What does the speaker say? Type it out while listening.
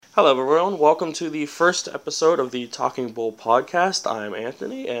Hello, everyone. Welcome to the first episode of the Talking Bull podcast. I'm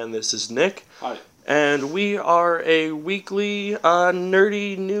Anthony, and this is Nick. Hi. And we are a weekly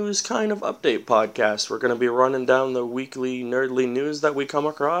nerdy news kind of update podcast. We're going to be running down the weekly nerdly news that we come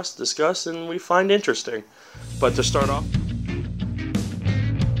across, discuss, and we find interesting. But to start off...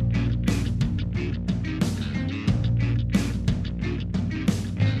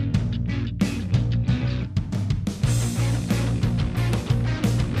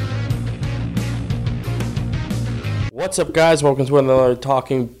 What's up, guys? Welcome to another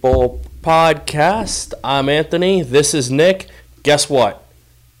Talking Bull podcast. I'm Anthony. This is Nick. Guess what?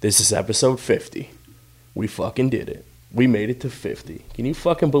 This is episode 50. We fucking did it. We made it to 50. Can you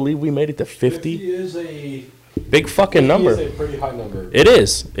fucking believe we made it to 50? 50 is a big fucking number. 50 is a pretty high number. It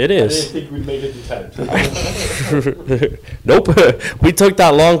is. It I is. didn't think we made it to 10. Nope. We took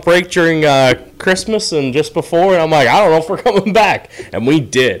that long break during Christmas and just before, and I'm like, I don't know if we're coming back. And we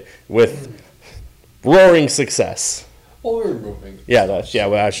did with roaring success. Well, we were moving. Yeah, that's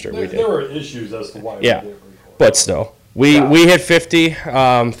true. We did. There were issues as to why we Yeah. didn't record. But still, we hit 50.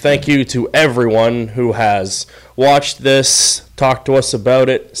 Thank you to everyone who has watched this, talked to us about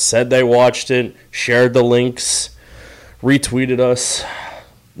it, said they watched it, shared the links, retweeted us,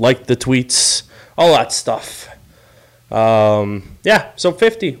 liked the tweets, all that stuff. So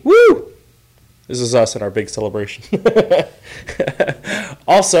 50. Woo! This is us in our big celebration.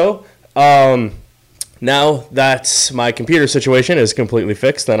 Also, now that my computer situation is completely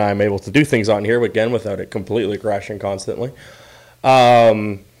fixed and I'm able to do things on here again without it completely crashing constantly.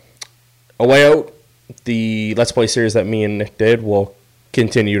 A Way Out, the Let's Play series that me and Nick did, will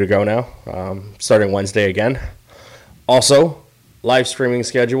continue to go now, starting Wednesday again. Also, live streaming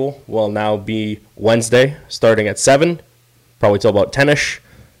schedule will now be Wednesday starting at 7, probably till about 10ish.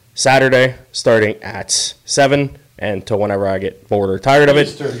 Saturday starting at 7. And till whenever I get bored or tired of it.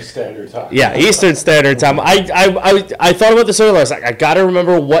 Eastern Standard Time. Yeah, Eastern Standard Time. I thought about this earlier. I was like, I gotta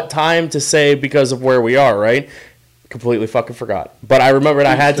remember what time to say because of where we are, right? Completely fucking forgot. But I remembered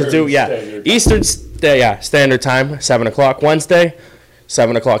I had to do, Standard Time, 7 o'clock Wednesday,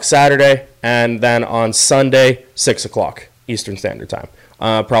 7 o'clock Saturday, and then on Sunday, 6 o'clock Eastern Standard Time.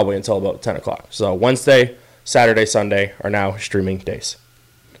 Probably until about 10 o'clock. So Wednesday, Saturday, Sunday are now streaming days.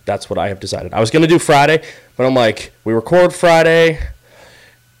 That's what I have decided. I was going to do Friday, but I'm like, we record Friday.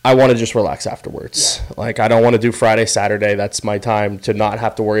 I want to just relax afterwards. Yeah. Like, I don't want to do Friday, Saturday. That's my time to not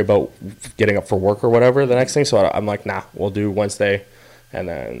have to worry about getting up for work or whatever the next thing. So I'm like, nah, we'll do Wednesday and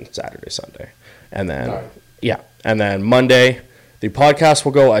then Saturday, Sunday. And then, and then Monday, the podcast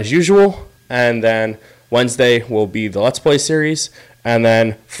will go as usual. And then Wednesday will be the Let's Play series. And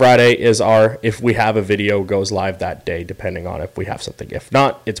then Friday is our, if we have a video, goes live that day, depending on if we have something. If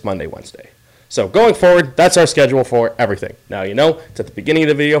not, it's Monday, Wednesday. So going forward, that's our schedule for everything. Now, it's at the beginning of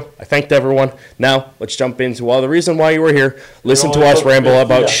the video. I thanked everyone. Now, let's jump into the reason why you were here. Listen to us ramble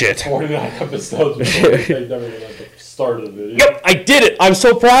about shit. 49 episodes before they never even at the start of the video. Yep, I did it. I'm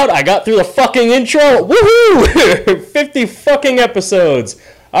so proud. I got through the fucking intro. Woohoo! 50 fucking episodes.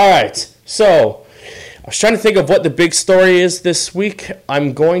 All right, so I was trying to think of what the big story is this week.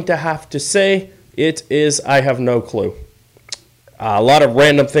 I'm going to have to say it is, I have no clue. A lot of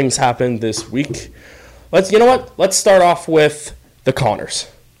random things happened this week. Let's start off with the Connors.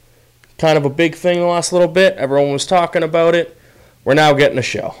 Kind of a big thing the last little bit. Everyone was talking about it. We're now getting a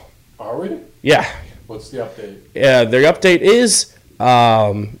show. Are we? Yeah. What's the update? Yeah, the update is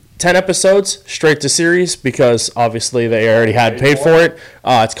 10 episodes straight to series because obviously they already had paid for it.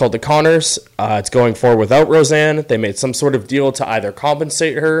 It's called The Connors. It's going forward without Roseanne. They made some sort of deal to either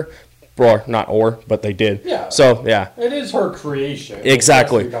compensate her, but they did. Yeah. So, yeah. It is her creation.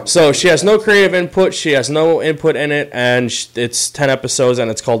 Exactly. So she has no creative input. She has no input in it, and it's 10 episodes,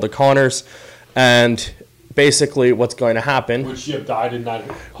 and it's called The Connors. And basically what's going to happen... Would she have died in that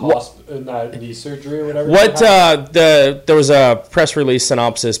in that knee surgery or whatever? There was a press release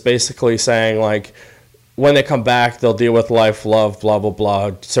synopsis basically saying, like, when they come back, they'll deal with life, love, blah, blah,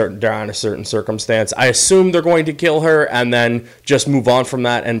 blah, during a certain circumstance. I assume they're going to kill her and then just move on from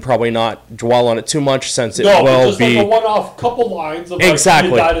that and probably not dwell on it too much since it will just be... like a one-off couple lines of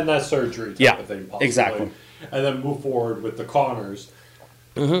exactly. She died in that surgery type of thing, possibly. Exactly. And then move forward with the Connors,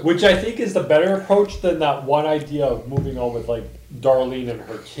 which I think is the better approach than that one idea of moving on with, like, Darlene and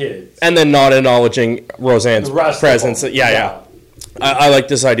her kids. And then not acknowledging Roseanne's presence. Yeah. I like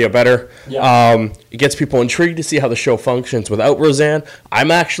this idea better. Yeah. It gets people intrigued to see how the show functions without Roseanne.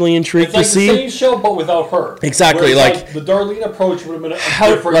 I'm actually intrigued to see. It's like the same show, but without her. Exactly. Like the Darlene approach would have been a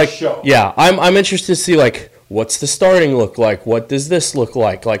different show. Yeah, I'm interested to see, like, what's the starting look like? What does this look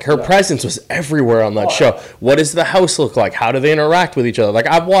like? Like, her presence was everywhere on that show. What does the house look like? How do they interact with each other? Like,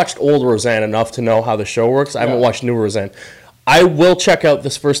 I've watched old Roseanne enough to know how the show works. I haven't watched new Roseanne. I will check out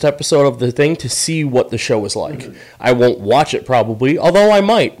this first episode of the thing to see what the show is like. I won't watch it probably, although I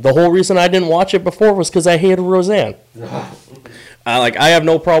might. The whole reason I didn't watch it before was because I hated Roseanne. I have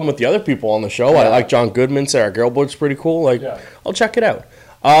no problem with the other people on the show. I like John Goodman, Sarah Gilbert's pretty cool. I'll check it out.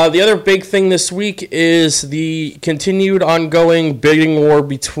 The other big thing this week is the continued ongoing bidding war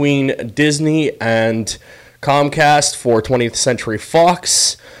between Disney and Comcast for 20th Century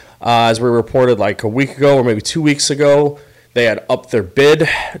Fox. As we reported like a week ago or maybe 2 weeks ago, they had upped their bid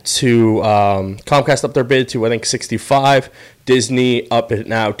to, Comcast upped their bid to, I think, 65. Disney up it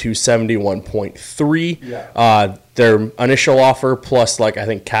now to 71.3. Their initial offer plus, like, I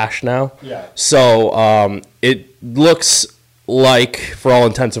think, cash now. So it looks like, for all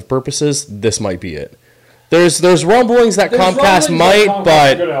intents and purposes, this might be it. There's rumblings that Comcast might,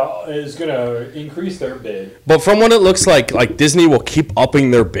 but is gonna increase their bid. But from what it looks like Disney will keep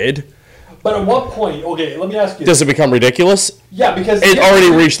upping their bid. But at what point? Okay, let me ask you. Does it become ridiculous? Yeah, because it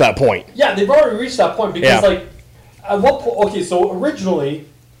already reached that point. Yeah, they've already reached that point because like, at what point? Okay, so originally,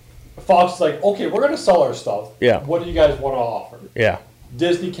 Fox was like, okay, we're gonna sell our stuff. Yeah. What do you guys want to offer? Yeah.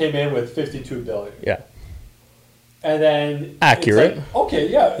 Disney came in with $52 billion. Yeah. And then accurate. It's like, okay,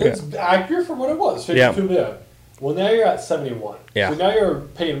 it's accurate for what it was, $52 billion. Well, now you're at 71. Yeah. So now you're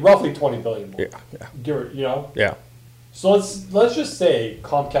paying roughly $20 billion more. Yeah. Yeah. So let's just say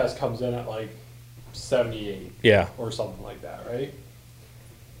Comcast comes in at like 78. Yeah. Or something like that, right?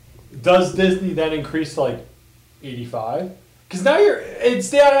 Does Disney then increase to like 85? Because now it's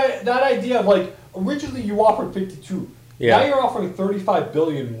that idea of like, originally you offered 52. Yeah. Now you're offering $35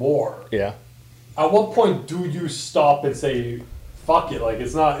 billion more. Yeah. At what point do you stop and say, fuck it, like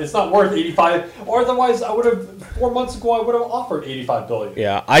it's not worth 85? Or otherwise, 4 months ago, I would have offered $85 billion.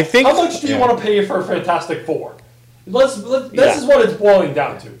 Yeah, I think. How much do you want to pay for Fantastic Four? This is what it's boiling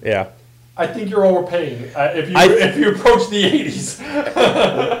down to. Yeah. I think you're overpaying if you approach the 80s.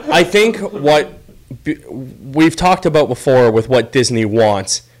 I think what we've talked about before with what Disney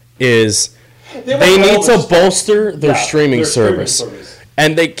wants is they need to bolster their streaming service.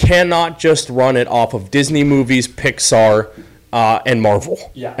 And they cannot just run it off of Disney movies, Pixar, and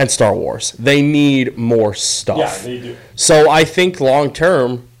Marvel and Star Wars. They need more stuff. Yeah, they do. So I think long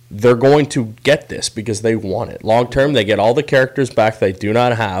term, they're going to get this because they want it. Long term, they get all the characters back they do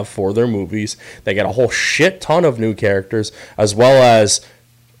not have for their movies. They get a whole shit ton of new characters, as well as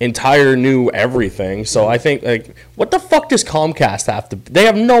entire new everything. So I think, like, what the fuck does Comcast have to... They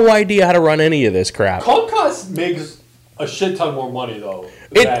have no idea how to run any of this crap. Comcast makes a shit ton more money, though.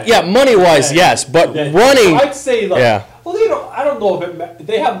 Money-wise, yes, but running... I'd say, like... Well, I don't know if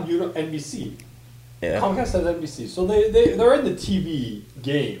they have NBC. Yeah. Comcast has NBC. So they're in the TV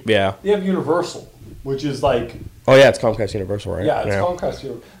game. Yeah. They have Universal, which is like... Oh, yeah, it's Comcast Universal, right? Yeah, it's Comcast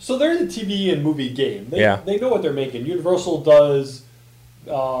Universal. So they're in the TV and movie game. They know what they're making. Universal does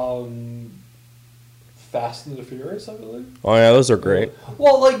Fast and the Furious, I believe. Oh, yeah, those are great.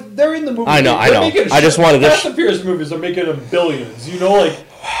 Well, like, they're in the movie I know. I just wanted to... Fast and Furious movies are making them billions, you know, like...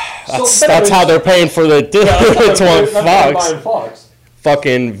 That's how they're paying for the Fox.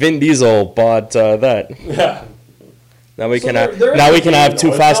 Fucking Vin Diesel bought that. Yeah. Now we can have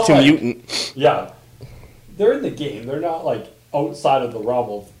Too Fast, Too Mutant. Yeah. They're in the game. They're not like outside of the realm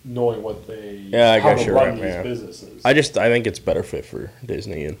of knowing what they how to run these businesses. I think it's better fit for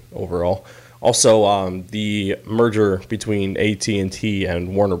Disney and overall. Also, the merger between AT&T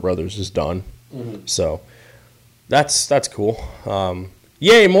and Warner Brothers is done. Mm-hmm. So that's cool.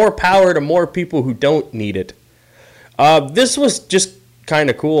 Yay, more power to more people who don't need it. This was just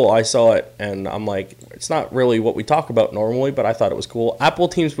kind of cool. I saw it, and I'm like, it's not really what we talk about normally, but I thought it was cool. Apple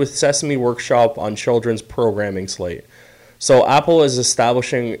teams with Sesame Workshop on children's programming slate. So Apple is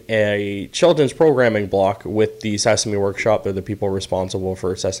establishing a children's programming block with the Sesame Workshop. They're the people responsible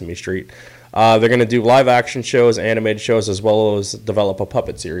for Sesame Street. They're going to do live action shows, animated shows, as well as develop a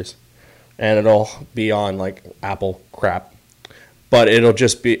puppet series. And it'll be on, like, Apple crap. But it'll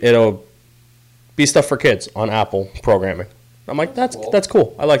be stuff for kids on Apple programming. I'm like, that's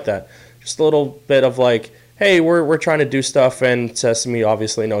cool. I like that. Just a little bit of like, hey, we're trying to do stuff, and Sesame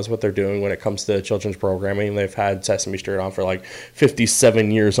obviously knows what they're doing when it comes to children's programming. They've had Sesame Street on for like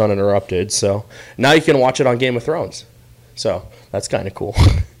 57 years uninterrupted. So now you can watch it on Game of Thrones. So that's kind of cool.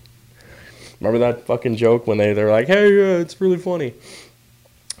 Remember that fucking joke when they're like, hey, it's really funny.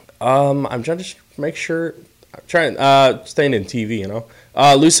 I'm trying to make sure. I'm trying staying in TV, you know.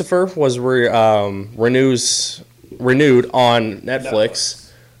 Lucifer was renewed on Netflix.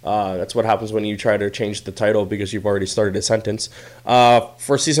 That's what happens when you try to change the title because you've already started a sentence.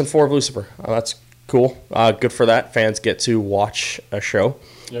 For season 4 of Lucifer. That's cool. Good for that. Fans get to watch a show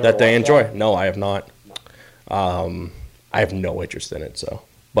that they enjoy. That? No, I have not. I have no interest in it. So,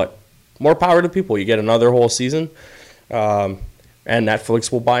 but more power to people. You get another whole season, and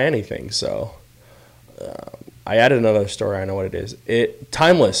Netflix will buy anything. So, I added another story. I know what it is.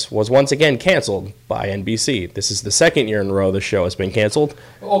 Timeless was once again canceled by NBC. This is the second year in a row the show has been canceled.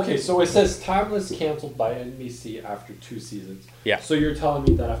 Okay, so it says Timeless canceled by NBC after 2 seasons. Yeah. So you're telling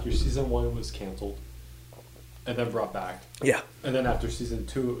me that after season 1 it was canceled, and then brought back. Yeah. And then after season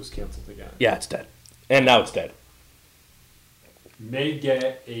 2 it was canceled again. Yeah, it's dead. And now it's dead. May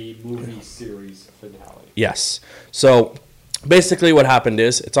get a movie series finale. Yes. So basically what happened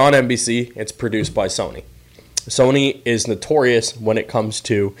is it's on NBC. It's produced by Sony. Sony is notorious when it comes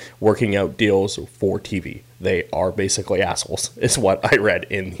to working out deals for TV. They are basically assholes, is what I read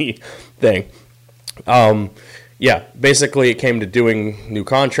in the thing. Yeah, basically it came to doing new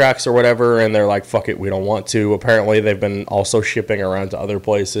contracts or whatever, and they're like, fuck it, we don't want to. Apparently they've been also shipping around to other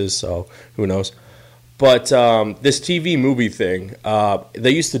places, so who knows. But this TV movie thing,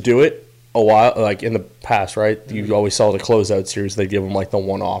 they used to do it a while, like in the past, right? You always saw the closeout series. They give them like the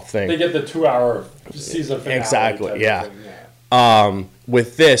one-off thing. They get the 2-hour season finale. Exactly, yeah.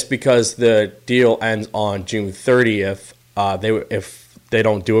 With this, because the deal ends on June 30th, if they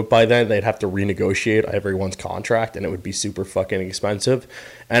don't do it by then, they'd have to renegotiate everyone's contract, and it would be super fucking expensive.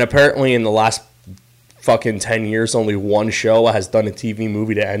 And apparently in the last fucking 10 years, only one show has done a TV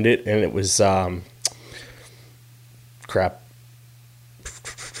movie to end it, and it was,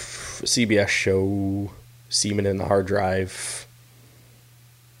 CBS show, Semen in the Hard Drive.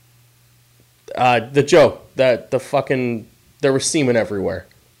 The joke that there was semen everywhere.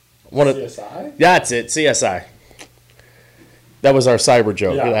 CSI? That's it, CSI. That was our cyber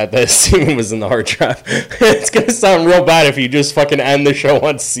joke, that the semen was in the hard drive. It's going to sound real bad if you just fucking end the show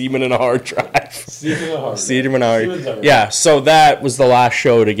on semen in a hard drive. Semen in a hard drive. Yeah, so that was the last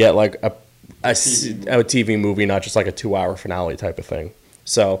show to get like a TV movie, not just like a 2-hour finale type of thing.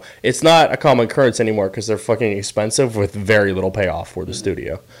 So it's not a common occurrence anymore because they're fucking expensive with very little payoff for the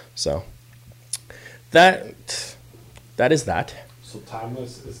studio. So that is that. So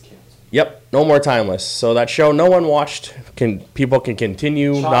Timeless is canceled. Yep, no more Timeless. So that show no one watched, people can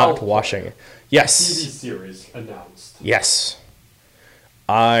continue not watching it. Yes. TV series announced. Yes.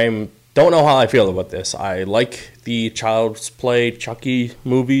 I don't know how I feel about this. I like the Child's Play Chucky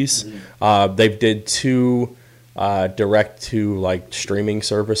movies. Mm-hmm. They did 2 direct to like streaming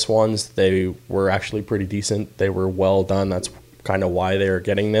service ones. They were actually pretty decent. They were well done. That's kind of why they are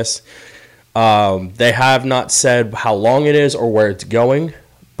getting this. They have not said how long it is or where it's going,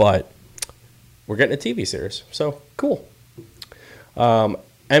 but we're getting a TV series. So cool.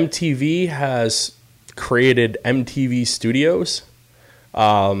 MTV has created MTV Studios.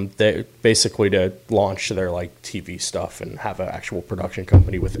 They basically to launch their like TV stuff and have an actual production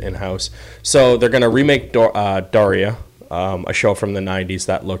company with in-house. So they're going to remake Daria, a show from the 90s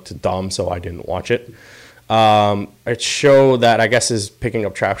that looked dumb, so I didn't watch it. A show that I guess is picking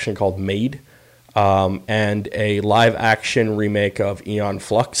up traction called Made, and a live action remake of Aeon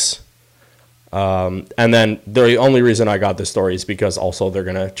Flux. And then the only reason I got this story is because also they're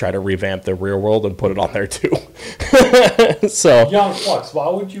going to try to revamp the Real World and put it on there too. So Aeon Flux, why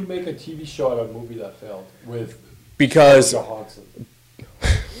would you make a TV show out of a movie that failed with because Scarlett Johansson?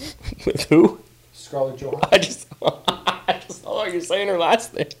 With who? Scarlett Johansson. I just thought you're saying her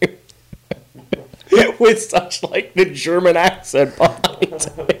last name. With such like the German accent behind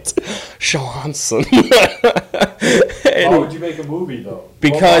it. Johansson. Why would you make a movie though?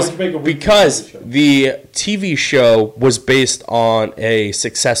 Because the TV show was based on a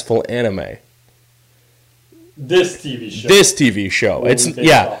successful anime. This TV show. It's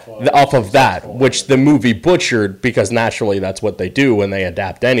off of that, which the movie butchered because naturally that's what they do when they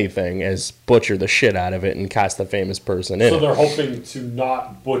adapt anything is butcher the shit out of it and cast a famous person in it. So they're hoping to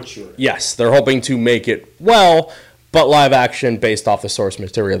not butcher it. Yes, they're hoping to make it well, but live action based off the source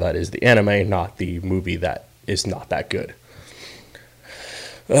material that is the anime, not the movie that is not that good.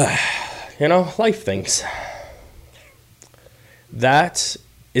 Life things. That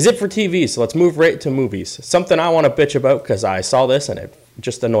is it for TV, so let's move right to movies. Something I want to bitch about because I saw this and it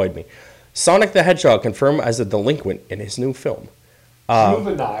just annoyed me. Sonic the Hedgehog confirmed as a delinquent in his new film.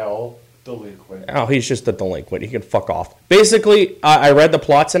 Juvenile delinquent. Oh, he's just a delinquent. He can fuck off. Basically, I read the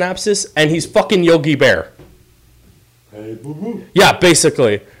plot synopsis, and he's fucking Yogi Bear. Hey, boo-boo. Yeah,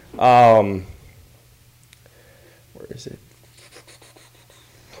 basically. Where is it?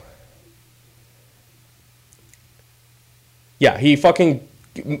 Yeah, he fucking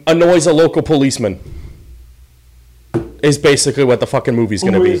annoys a local policeman. Is basically what the fucking movie's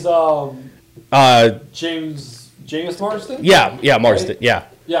going to be. Who is James Marsden? Yeah, Marsden. Right? Yeah.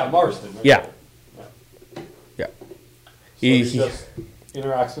 Yeah, Marsden. Okay. Yeah. So he just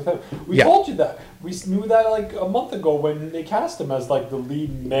interacts with him. We told you that. We knew that like a month ago when they cast him as like the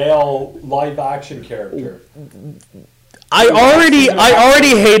lead male live action character. I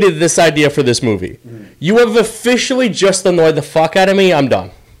already hated this idea for this movie. Mm-hmm. You have officially just annoyed the fuck out of me. I'm done.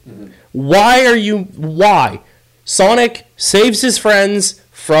 Mm-hmm. Why? Sonic saves his friends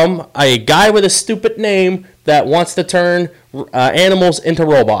from a guy with a stupid name that wants to turn animals into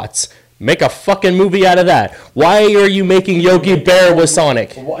robots. Make a fucking movie out of that. Why are you making Yogi Bear with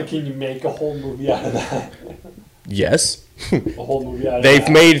Sonic? Why can you make a whole movie out of that? Yes. A whole movie out of They've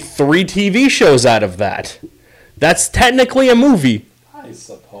that. made 3 TV shows out of that. That's technically a movie. I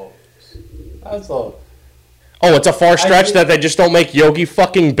suppose. That's a... Oh, it's a far stretch that they just don't make Yogi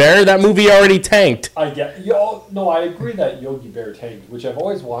fucking Bear? That movie already tanked. I agree that Yogi Bear tanked, which I've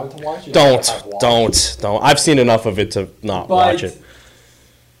always wanted to watch. Don't. I've seen enough of it to not watch it.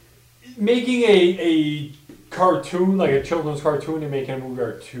 Making a cartoon, like a children's cartoon, and making a movie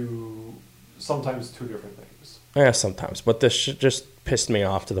are sometimes two different things. Yeah, sometimes. But this just pissed me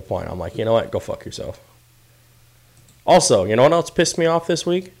off to the point. I'm like, you know what? Go fuck yourself. Also, you know what else pissed me off this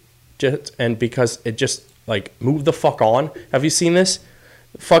week? And because it just, like, move the fuck on. Have you seen this?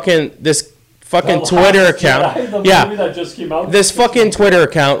 This fucking Twitter account. Movie that just came out. This fucking Twitter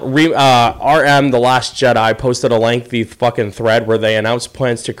account, RM The Last Jedi, posted a lengthy fucking thread where they announced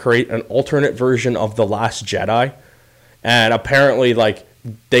plans to create an alternate version of The Last Jedi. And apparently, like,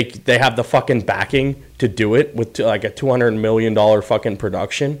 they have the fucking backing to do it with, like, a $200 million fucking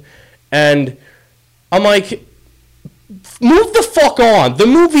production. And I'm like... Move the fuck on. The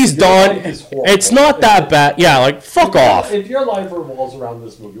movie's done. It's not that bad. Yeah, like, fuck off. If your life revolves around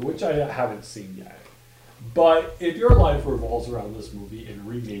this movie, which I haven't seen yet, but if your life revolves around this movie and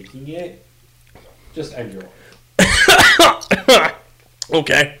remaking it, just end your life.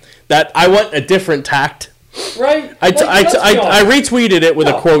 Okay. I want a different tact. Right? I retweeted it with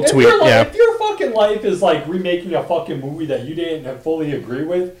a quote tweet. If your fucking life is like remaking a fucking movie that you didn't fully agree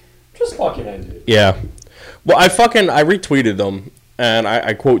with, just fucking end it. Yeah. Well, I retweeted them, and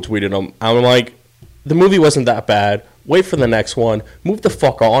I quote tweeted them. I'm like, the movie wasn't that bad. Wait for the next one. Move the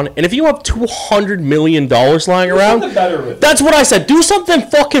fuck on. And if you have $200 million lying around, that's what I said. Do something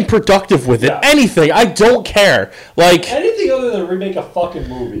fucking productive with it. Yeah. Anything. I don't care. Like anything other than remake a fucking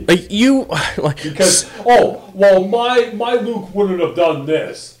movie. Because my Luke wouldn't have done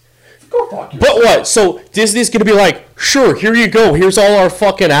this. Go fuck yourself. But what? So Disney's gonna be like, sure, here you go. Here's all our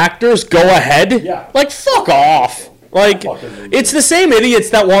fucking actors. Go ahead. Yeah. Like, fuck off. Like, it's the same idiots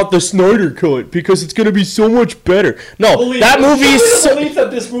that want the Snyder Cut because it's gonna be so much better. No, believe that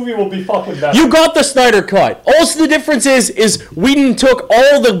this movie will be fucking better. You got the Snyder Cut. Also, the difference is Whedon took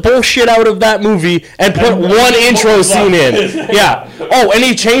all the bullshit out of that movie and put one intro scene in. Yeah. Oh, and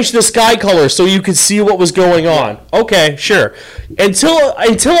he changed the sky color so you could see what was going on. Okay, sure. Until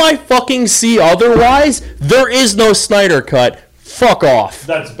I fucking see otherwise, there is no Snyder Cut. Fuck off.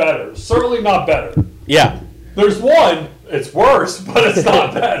 That's better. Certainly not better. Yeah. There's one, it's worse, but it's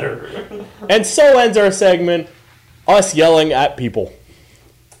not better. And so ends our segment, us yelling at people.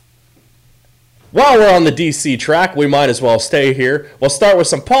 While we're on the DC track, we might as well stay here. We'll start with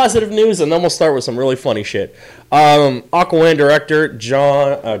some positive news, and then we'll start with some really funny shit. Aquaman director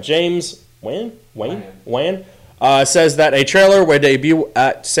James Wan says that a trailer will debut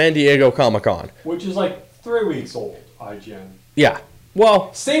at San Diego Comic-Con. Which is like 3 weeks old, IGN. Yeah.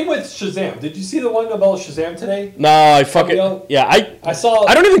 Well, same with Shazam. Did you see the one about Shazam today? No, I fucking I saw.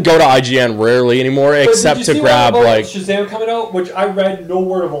 I don't even go to IGN rarely anymore, except to grab like Shazam coming out, which I read no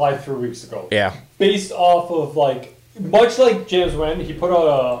word of a lie 3 weeks ago. Yeah, based off of like much like James Wan, he put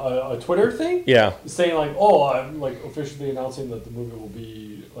out a Twitter thing. Yeah, saying like, oh, I'm like officially announcing that the movie will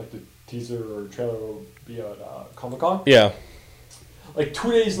be like the teaser or trailer will be at Comic-Con. Yeah, like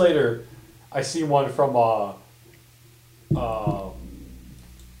 2 days later, I see one from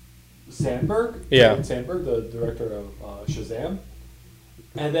Sandberg, Sandberg, the director of Shazam,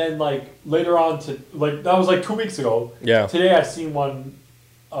 and then like later on that was like 2 weeks ago. Yeah. Today I seen one,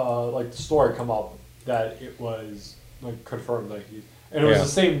 like the story come up that it was like confirmed, like and it was the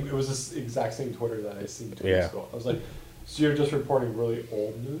same. It was this exact same Twitter that I seen 2 weeks ago. I was like, so you're just reporting really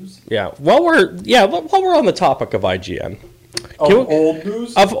old news? Yeah. While we're on the topic of IGN,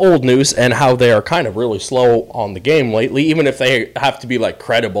 Of old news and how they are kind of really slow on the game lately, even if they have to be like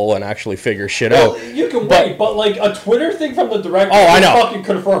credible and actually figure shit out. You can wait, but like a Twitter thing from the director I know. fucking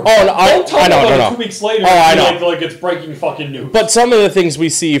confirmed. Oh, Don't tell me I know. 2 weeks later I know. Like it's breaking fucking news. But some of the things we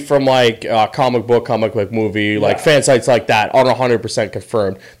see from like comic book movie, like fan sites like that aren't 100%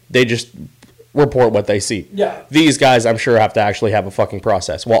 confirmed. They just report what they see. Yeah. These guys, I'm sure, have to actually have a fucking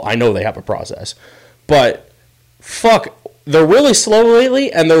process. Well, I know they have a process. But fuck, they're really slow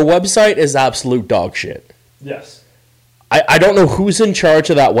lately, and their website is absolute dog shit. Yes. I don't know who's in charge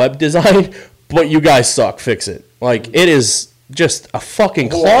of that web design, but you guys suck. Fix it. Like, it is just a fucking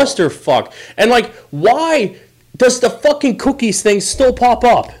clusterfuck. And, like, why does the fucking cookies thing still pop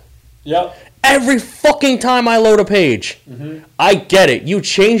up? Yep. Every fucking time I load a page. Mm-hmm. I get it. You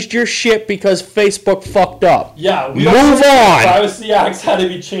changed your shit because Facebook fucked up. Yeah. Move on. Privacy acts had to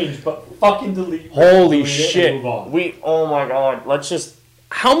be changed, but fucking delete. Holy shit. Oh my god. Let's just...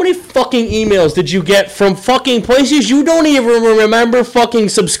 How many fucking emails did you get from fucking places you don't even remember fucking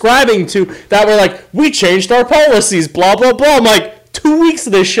subscribing to that were like, we changed our policies, blah, blah, blah. I'm like, 2 weeks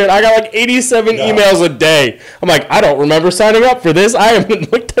of this shit, I got like 87 emails a day. I'm like, I don't remember signing up for this. I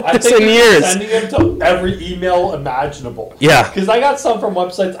haven't looked at this in years. Sending them to every email imaginable. Yeah. Because I got some from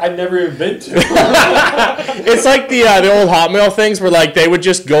websites I've never even been to. It's like the old Hotmail things where like they would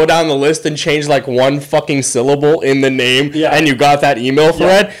just go down the list and change like one fucking syllable in the name and you got that email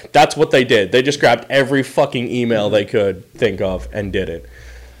thread. Yeah. That's what they did. They just grabbed every fucking email they could think of and did it.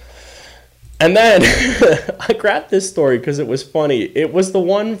 And then I grabbed this story because it was funny. It was the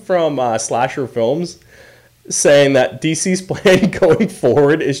one from Slasher Films saying that DC's plan going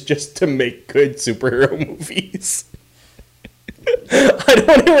forward is just to make good superhero movies. I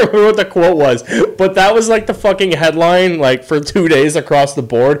don't even remember what the quote was, but that was like the fucking headline like for 2 days across the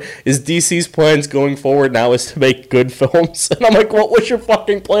board is DC's plans going forward now is to make good films. And I'm like, what was your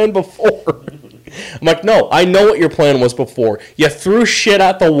fucking plan before? I'm like, no, I know what your plan was before. You threw shit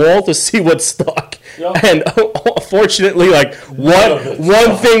at the wall to see what stuck. Yep. And fortunately, like,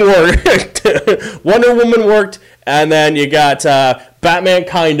 one thing worked. Wonder Woman worked, and then you got Batman,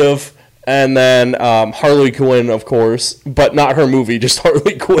 kind of, and then Harley Quinn, of course, but not her movie, just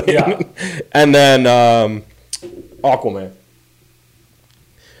Harley Quinn. Yeah. And then Aquaman.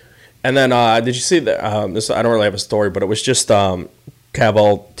 And then, did you see that? This, I don't really have a story, but it was just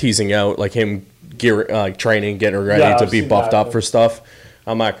Cavill teasing out, like, him training, getting ready to be buffed up for stuff.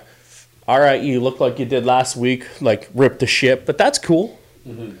 I'm like, all right, you look like you did last week, like rip the ship, but that's cool.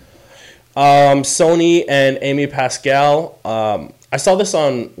 Mm-hmm. Sony and Amy Pascal. I saw this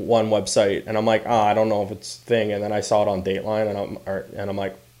on one website, and I'm like, I don't know if it's a thing. And then I saw it on Dateline, and I'm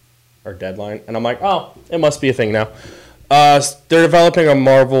like, or Deadline, and I'm like, oh, it must be a thing now. They're developing a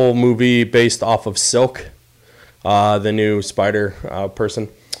Marvel movie based off of Silk, the new Spider person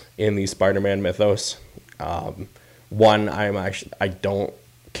in the Spider-Man mythos. I don't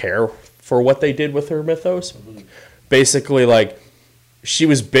care for what they did with her mythos. Mm-hmm. Basically, like, she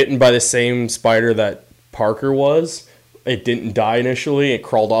was bitten by the same spider that Parker was. It didn't die initially. It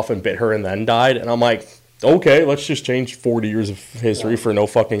crawled off and bit her and then died. And I'm like, okay, let's just change 40 years of history for no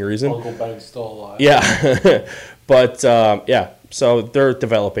fucking reason. Uncle Ben's still alive. Yeah. But, so they're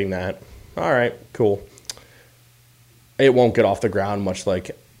developing that. All right, cool. It won't get off the ground much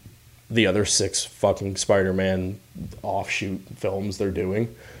like the other 6 fucking Spider-Man offshoot films they're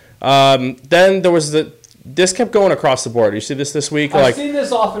doing. Then there was this kept going across the board. You see this week? I've seen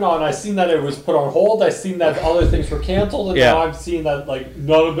this off and on. I've seen that it was put on hold. I've seen that other things were canceled, and now I've seen that like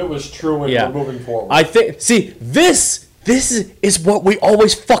none of it was true and we're moving forward. I think. See, this is what we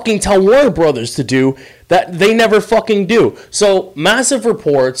always fucking tell Warner Brothers to do that they never fucking do. So massive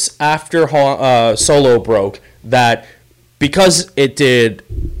reports after Solo broke that because it did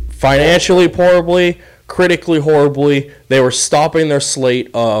financially poorly, critically horribly, they were stopping their slate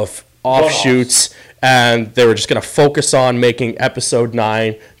of offshoots, and they were just going to focus on making Episode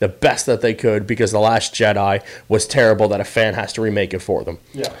 9 the best that they could because The Last Jedi was terrible that a fan has to remake it for them.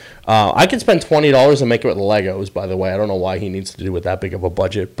 Yeah. I could spend $20 and make it with Legos, by the way. I don't know why he needs to do with that big of a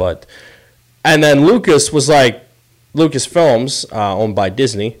budget, but... And then Lucas was like... Lucasfilms, owned by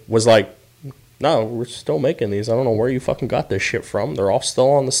Disney, was like, no, we're still making these. I don't know where you fucking got this shit from. They're all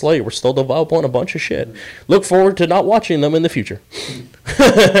still on the slate. We're still developing a bunch of shit. Look forward to not watching them in the future.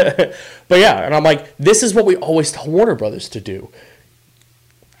 But yeah, and I'm like, this is what we always tell Warner Brothers to do.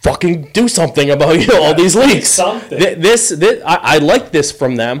 Fucking do something about all these leaks. I like this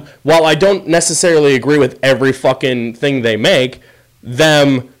from them. While I don't necessarily agree with every fucking thing they make,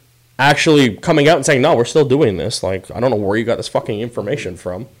 them actually coming out and saying, no, we're still doing this. Like, I don't know where you got this fucking information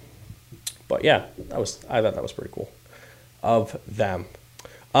from. But yeah, I thought that was pretty cool. of them.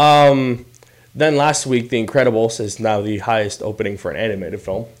 Then last week, The Incredibles is now the highest opening for an animated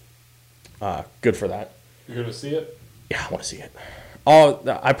film. Good for that. You're going to see it? Yeah, I want to see it.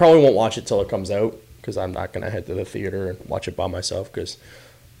 I probably won't watch it till it comes out because I'm not going to head to the theater and watch it by myself because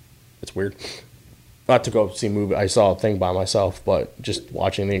it's weird. Not to go see a movie. I saw a thing by myself, but just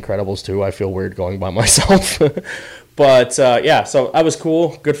watching The Incredibles 2, I feel weird going by myself. But yeah, so that was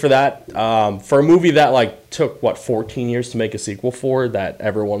cool. Good for that. For a movie that like took 14 years to make a sequel for, that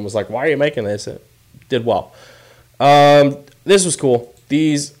everyone was like, "Why are you making this?" It did well. This was cool.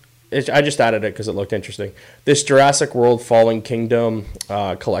 I just added it because it looked interesting. This Jurassic World Fallen Kingdom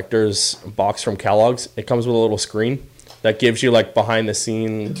collector's box from Kellogg's. It comes with a little screen that gives you like behind the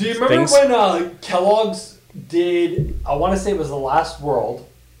scenes. Do you remember when Kellogg's did? I want to say it was The Last World.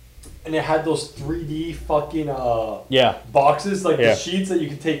 And it had those 3D fucking boxes, like the sheets that you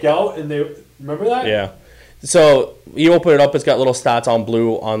could take out, and they remember that? Yeah. So you open it up, it's got little stats on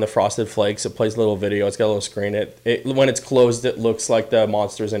blue on the Frosted Flakes. It plays a little video. It's got a little screen. It when it's closed, it looks like the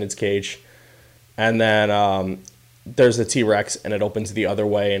monster's in its cage. And then there's the T-Rex, and it opens the other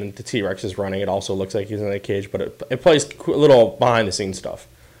way, and the T-Rex is running. It also looks like he's in the cage, but it plays a little behind-the-scenes stuff.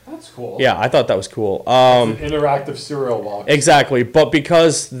 That's cool. Yeah, I thought that was cool. It's an interactive cereal box. Exactly, but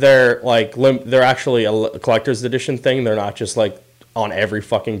because they're like they're actually a collector's edition thing. They're not just like on every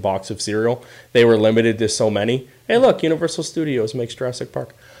fucking box of cereal. They were limited to so many. Hey, look, Universal Studios makes Jurassic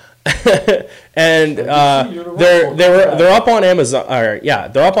Park, and they're up on Amazon.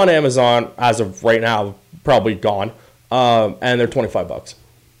 They're up on Amazon as of right now. Probably gone, and they're $25.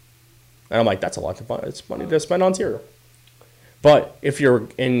 And I'm like, that's a lot of fun. It's money to spend on cereal. But if you're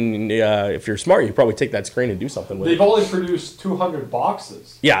smart, you could probably take that screen and do something with it. They've only produced 200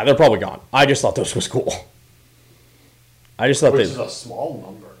 boxes. Yeah, they're probably gone. I just thought this was cool. Which is a small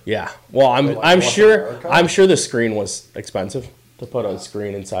number. Yeah. Well, I'm sure the screen was expensive to put a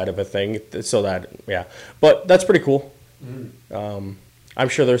screen inside of a thing, so that But that's pretty cool. Mm-hmm. I'm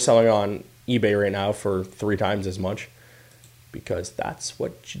sure they're selling on eBay right now for 3 times as much. Because that's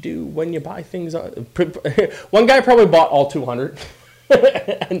what you do when you buy things. One guy probably bought all 200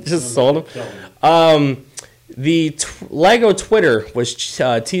 and just sold them. Lego Twitter was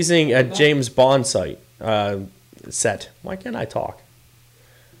teasing a James Bond set. Why can't I talk?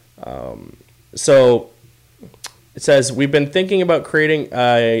 So it says, we've been thinking about creating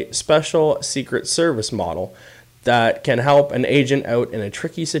a special Secret Service model that can help an agent out in a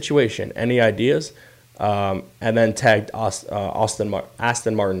tricky situation. Any ideas? And then tagged Aston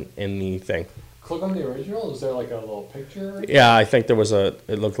Martin in the thing. Click on the original. Is there like a little picture? Yeah, I think there was it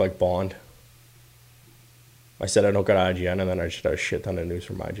looked like Bond. I said I don't got IGN, and then I just had a shit ton of news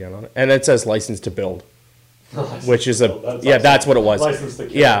from IGN on it. And it says license to build, which is that's what it was. License to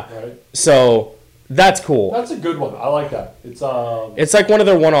kill, right? So that's cool. That's a good one. I like that. It's like one of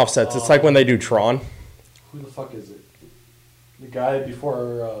their one-off sets. It's like when they do Tron. Who the fuck is it? The guy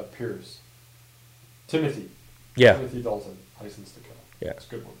before Pierce. Timothy. Yeah. Timothy Dalton, License to Kill. Yeah. It's a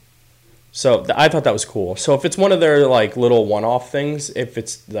good one. So I thought that was cool. So if it's one of their like little one-off things, if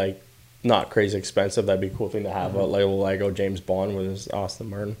it's like not crazy expensive, that'd be a cool thing to have. A Lego James Bond with his Aston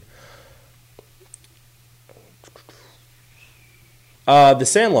Martin. The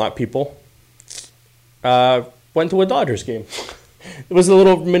Sandlot people went to a Dodgers game. It was a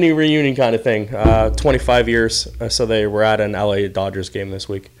little mini reunion kind of thing. 25 years, so they were at an LA Dodgers game this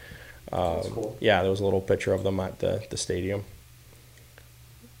week. That's cool. Yeah, there was a little picture of them at the stadium.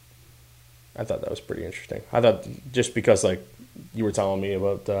 I thought that was pretty interesting. I thought just because like you were telling me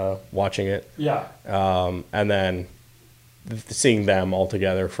about watching it. Yeah. And then seeing them all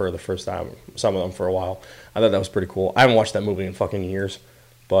together for the first time, some of them for a while. I thought that was pretty cool. I haven't watched that movie in fucking years.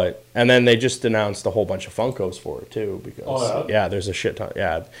 And then they just announced a whole bunch of Funkos for it too because there's a shit ton.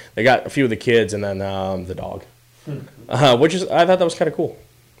 Yeah, they got a few of the kids and then the dog, which is I thought that was kind of cool.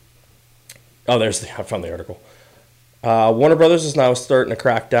 Oh, I found the article. Warner Brothers is now starting to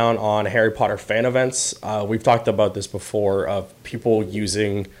crack down on Harry Potter fan events. We've talked about this before of people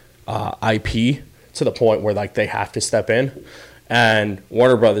using IP to the point where like they have to step in, and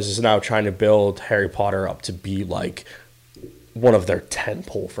Warner Brothers is now trying to build Harry Potter up to be like one of their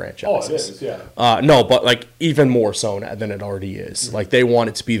tentpole franchises. Oh, it is, yeah. No, but like even more so than it already is. Mm-hmm. Like they want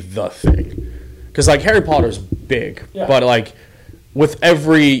it to be the thing, because like Harry Potter's big, but like with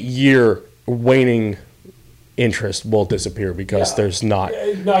every year waning interest will disappear because there's not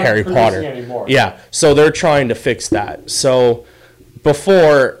Harry Potter anymore. Yeah, so they're trying to fix that. So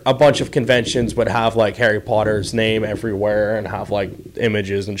before, a bunch of conventions would have like Harry Potter's name everywhere and have like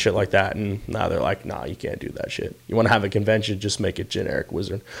images and shit like that, and now they're like, nah, you can't do that shit. You want to have a convention, just make it generic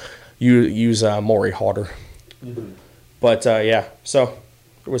wizard. You use Maury Hodder. Mm-hmm. But yeah, so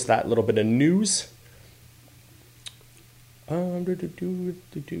there was that little bit of news.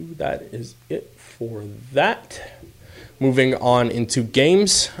 That is it for that. Moving on into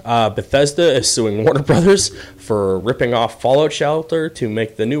games, Bethesda is suing Warner Brothers for ripping off Fallout Shelter to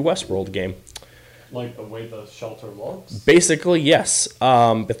make the new Westworld game. Like the way the shelter looks? Basically, yes.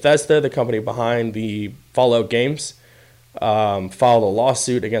 Bethesda, the company behind the Fallout games, filed a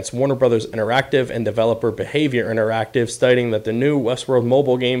lawsuit against Warner Brothers Interactive and developer Behavior Interactive, stating that the new Westworld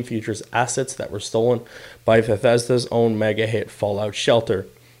mobile game features assets that were stolen by Bethesda's own mega hit Fallout Shelter.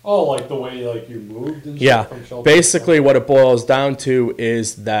 Oh, like the way like you moved and yeah, from Shelter? Basically what it boils down to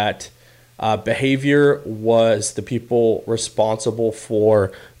is that Behavior was the people responsible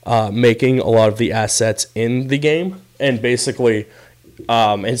for making a lot of the assets in the game, and basically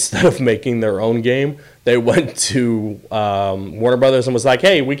instead of making their own game, they went to Warner Brothers and was like,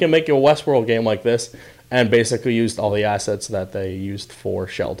 hey, we can make you a Westworld game like this, and basically used all the assets that they used for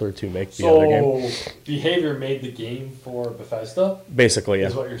Shelter to make the other game. So Behavior made the game for Bethesda? Basically, yeah.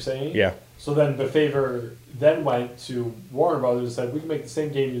 Is what you're saying? Yeah. So then Behavior then went to Warner Brothers and said, we can make the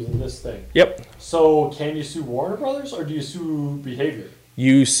same game using this thing. Yep. So can you sue Warner Brothers or do you sue Behavior?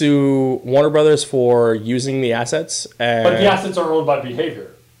 You sue Warner Brothers for using the assets. But the assets are owned by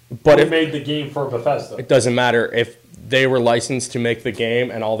Behavior. But Who made the game for Bethesda? It doesn't matter if they were licensed to make the game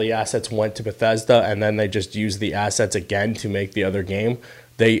and all the assets went to Bethesda and then they just used the assets again to make the other game.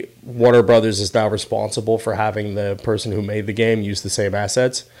 Warner Brothers is now responsible for having the person who made the game use the same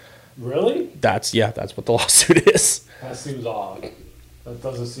assets. Really? That's what the lawsuit is. That seems odd. That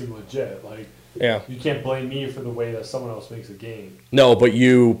doesn't seem legit. Like, yeah, you can't blame me for the way that someone else makes a game. No, but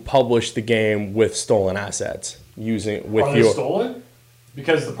you published the game with stolen assets Are they stolen?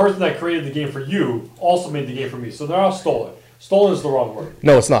 Because the person that created the game for you also made the game for me, so they're all stolen. Stolen is the wrong word.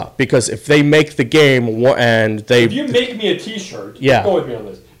 No, it's not, because if they make the game and they... If you make me a T-shirt, yeah. Go with me on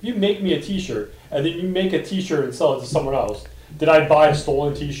this. If you make me a T-shirt, and then you make a T-shirt and sell it to someone else, did I buy a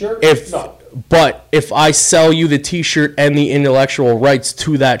stolen T-shirt? No. But if I sell you the T-shirt and the intellectual rights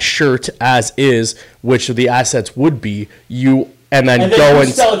to that shirt as is, which the assets would be, you and then go and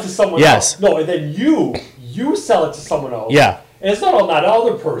sell it to someone else. No, and then you sell it to someone else. Yeah. And it's not on that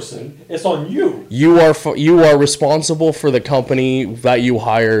other person. It's on you. You are responsible for the company that you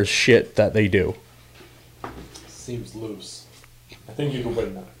hire shit that they do. Seems loose. I think you can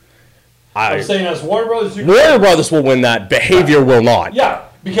win that. I'm saying as Warner Brothers... Warner Brothers will win that. Behavior will not. Yeah,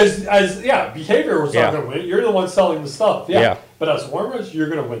 because Behavior was not going to win it. You're the one selling the stuff. Yeah. But as Warner Brothers, you're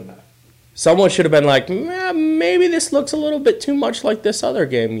going to win that. Someone should have been like, maybe this looks a little bit too much like this other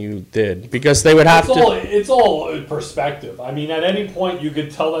game you did. Because they would have It's all perspective. I mean, at any point, you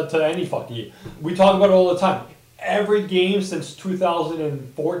could tell that to any fucking game. We talk about it all the time. Every game since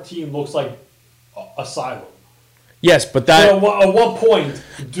 2014 looks like Asylum. Yes, but that... So at what point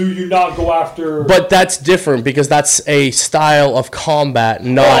do you not go after... But that's different because that's a style of combat,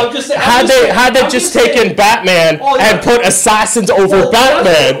 not... Well, I'm just saying, had they just taken Batman and put assassins over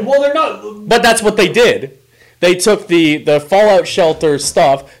Batman... Well, they're not... But that's what they did. They took the Fallout Shelter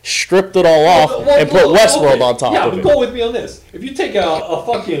stuff, stripped it all off, and put Westworld on top of it. Yeah, but go with me on this. If you take a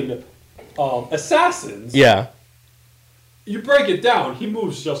fucking Assassins... Yeah. You break it down, he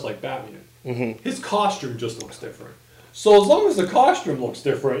moves just like Batman. Mm-hmm. His costume just looks different. So as long as the costume looks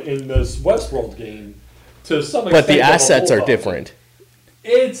different in this Westworld game, to some extent... But the assets are different.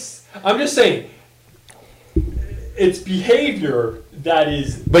 I'm just saying, it's Behavior that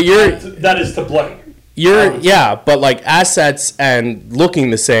is to blame. But like assets and looking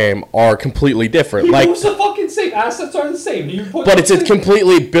the same are completely different. He moves the fucking same. Assets are the same. But it's a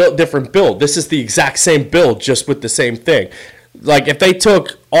completely different build. This is the exact same build, just with the same thing. Like if they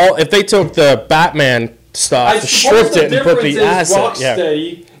took the Batman stuff, stripped it, and put the asset.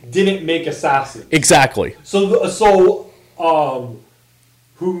 Rocksteady didn't make Assassins. Exactly. So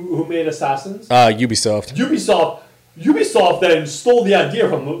who made Assassins? Ubisoft. Ubisoft then stole the idea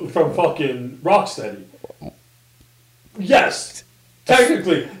from fucking Rocksteady. Yes.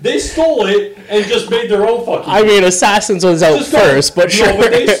 Technically, they stole it and just made their own fucking... I mean, Assassins was out first, but sure.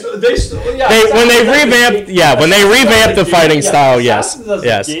 When they revamped the fighting style, yes. Assassins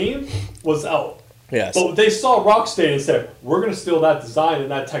as a game was out. Yes. But they saw Rocksteady and said, we're going to steal that design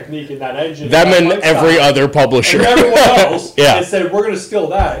and that technique and that engine. Them and every other publisher. And everyone else. And said, we're going to steal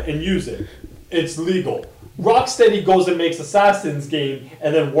that and use it. It's legal. Rocksteady goes and makes Assassin's game,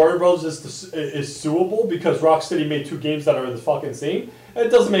 and then Warner Bros. is suable because Rocksteady made two games that are the fucking same. It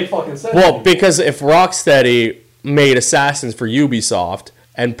doesn't make fucking sense. Well, because if Rocksteady made Assassins for Ubisoft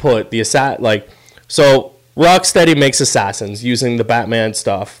and put the so Rocksteady makes Assassins using the Batman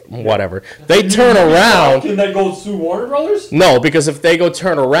stuff, whatever. They turn around. Can they go sue Warner Brothers? No, because if they go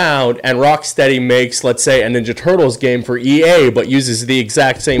turn around and Rocksteady makes, let's say, a Ninja Turtles game for EA, but uses the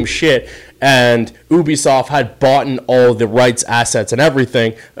exact same shit, and Ubisoft had bought in all the rights, assets, and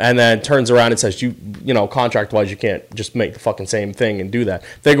everything, and then turns around and says, you know, contract-wise, you can't just make the fucking same thing and do that.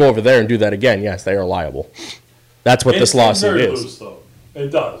 If they go over there and do that again, yes, they are liable. That's what this lawsuit is. Loose, though. It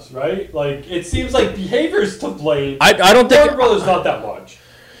does, right? Like, it seems like behavior's to blame. I don't think Warner Brothers not that much.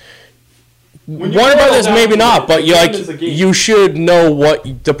 Warner Brothers maybe not, but you should know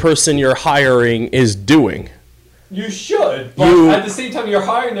what the person you're hiring is doing. You should, but at the same time, you're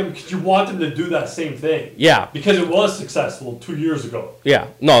hiring them because you want them to do that same thing. Yeah. Because it was successful 2 years ago. Yeah.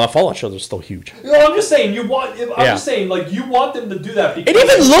 No, the Fallout shows are still huge. No, I'm just saying you want. Just saying, like, you want them to do that.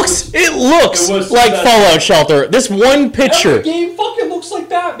 Because it looks like Fallout Shelter. This one picture. Every game fucking looks like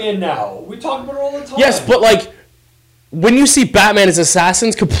Batman now. We talk about it all the time. Yes, but like, when you see Batman as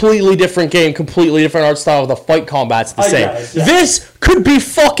Assassins, completely different game, completely different art style. The fight combat's the same. Guess, yeah. This could be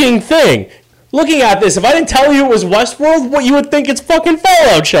fucking thing. Looking at this, if I didn't tell you it was Westworld, what you would think it's fucking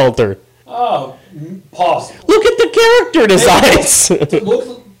Fallout Shelter. Oh, possible. Look at the character designs.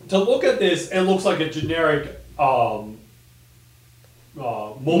 To look at this, it looks like a generic mobile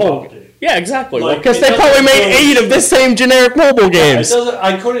game. Yeah, exactly. Like, because they probably made 8 of this same generic mobile games.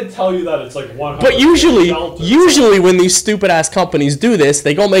 I couldn't tell you that it's like 100. But usually when these stupid ass companies do this,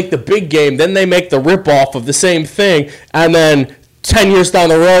 they go make the big game, then they make the rip-off of the same thing, and then 10 years down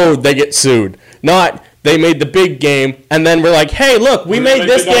the road, they get sued. Not, they made the big game, and then we're like, hey, look, we made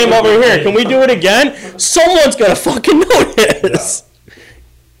this game over here. Can we do it again? Someone's gonna fucking notice. Yeah.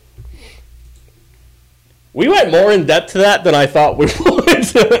 We went more in depth to that than I thought we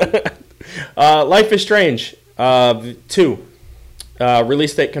would. Life is Strange 2.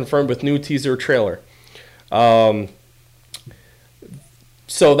 Release date confirmed with new teaser trailer. So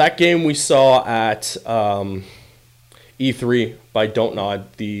that game we saw at E3 by Don't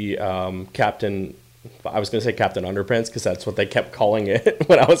Nod, the Captain, I was going to say Captain Underpants because that's what they kept calling it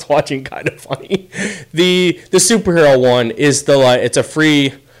when I was watching Kind of Funny. The superhero one is it's a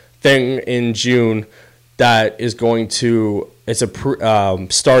free thing in June that is going to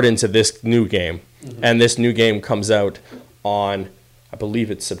start into this new game. Mm-hmm. And this new game comes out on, I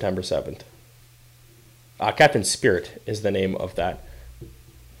believe it's September 7th. Captain Spirit is the name of that.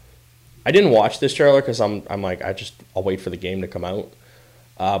 I didn't watch this trailer because I'm like, I'll wait for the game to come out.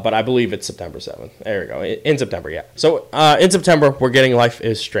 But I believe it's September 7th. There we go. In September, yeah. So in September, we're getting Life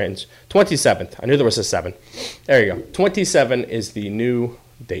is Strange. 27th. I knew there was a 7. There you go. 27 is the new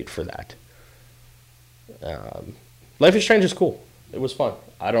date for that. Life is Strange is cool. It was fun.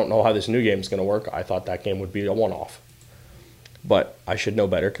 I don't know how this new game is going to work. I thought that game would be a one-off. But I should know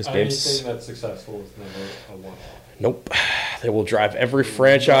better because games... Anything that's successful is never a one-off. Nope. They will drive every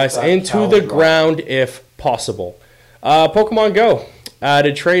franchise into the ground if possible. Pokemon Go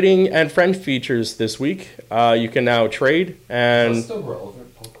added trading and friend features this week. You can now trade and... That's still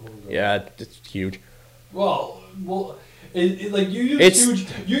relevant, Pokemon Go. Yeah, it's huge. Well, like you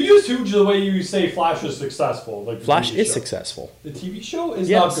use huge the way you say Flash is successful. Like Flash is successful. The TV show is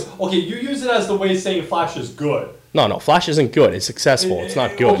not good. Okay, you use it as the way saying Flash is good. No, Flash isn't good. It's successful. It's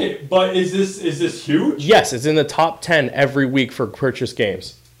not good. Okay, but is this huge? Yes, it's in the top 10 every week for purchased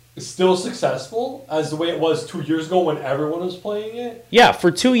games. It's still successful as the way it was 2 years ago when everyone was playing it? Yeah,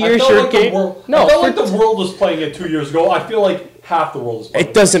 for 2 years your game... I felt like the world was playing it 2 years ago. I feel like half the world is playing it.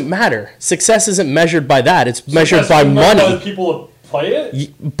 It doesn't matter. Success isn't measured by that. It's measured by money. People play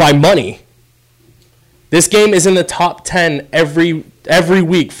it? By money. This game is in the top 10 every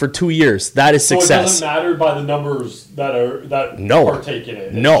week for 2 years. That is success. So it doesn't matter by the numbers that partake in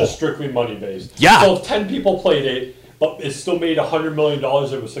it. It's just strictly money based. Yeah. So if 10 people played it, but it still made $100 million,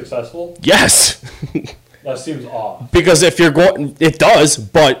 it was successful? Yes. That seems odd. Because if you're going, it does,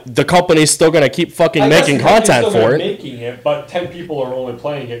 but the company's still going to keep fucking making content for it. Making it, but 10 people are only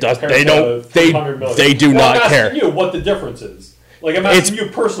playing it. They don't. They do not care. I'm asking you what the difference is. Like I'm asking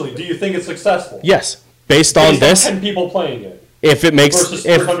you personally, do you think it's successful? Yes. Based on this, 10 people playing it. If it makes versus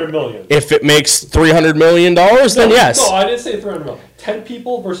 $300 million. If it makes $300 million, then yes. No, I didn't say $300 million. 10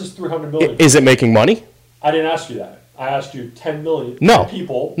 people versus $300 million. Is it making money? I didn't ask you that. I asked you 10 million. No.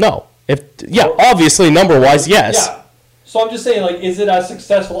 People. No. Obviously, number wise, yes. Yeah. So I'm just saying, like, is it as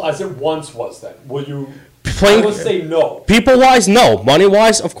successful as it once was? Then will you? I would say no. People wise, no. Money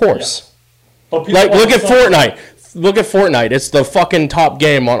wise, of course. Yeah. But like, look at Fortnite. Look at Fortnite. It's the fucking top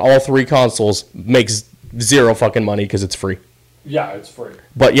game on all 3 consoles. Makes zero fucking money because it's free. Yeah, it's free.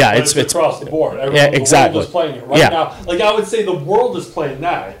 But yeah, it's across the board. Everyone, exactly. The world is playing it right now. Like I would say, the world is playing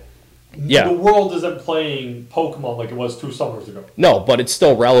that. Yeah. The world isn't playing Pokemon like it was 2 summers ago. No, but it's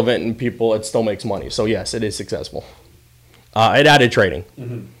still relevant and it still makes money. So yes, it is successful. It added trading.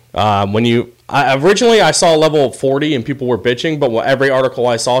 Originally I saw level 40 and people were bitching, but every article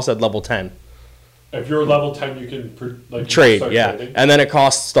I saw said level 10. If you're level 10, you can trade, yeah. Trading. And then it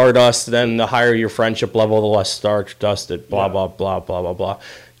costs Stardust. Then the higher your friendship level, the less Stardust. Blah blah blah blah blah blah.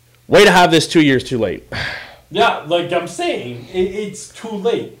 Way to have this 2 years too late. Yeah, like I'm saying, it's too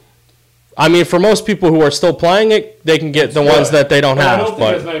late. I mean, for most people who are still playing it, they can get the ones that they don't have. I don't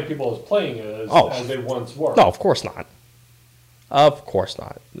think as many people as playing it as they once were. No, of course not. Of course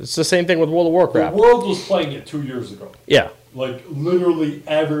not. It's the same thing with World of Warcraft. The world was playing it 2 years ago. Yeah. Like, literally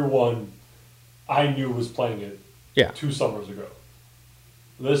everyone I knew was playing it 2 summers ago.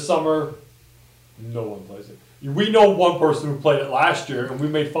 This summer, no one plays it. We know one person who played it last year, and we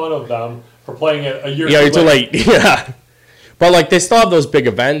made fun of them for playing it a year too late. Yeah. But, like, they still have those big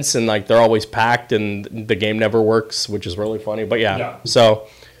events, and, like, they're always packed, and the game never works, which is really funny. But, yeah. So,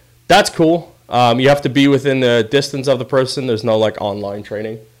 that's cool. You have to be within the distance of the person. There's no, like, online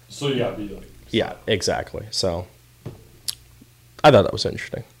training. So, you gotta be like... Yeah, exactly. So, I thought that was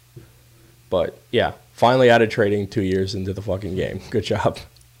interesting. But, yeah. Finally added trading 2 years into the fucking game. Good job.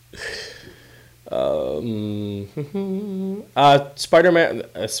 Spider-Man,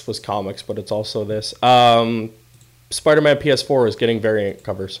 this was comics, but it's also this. Spider-Man PS4 is getting variant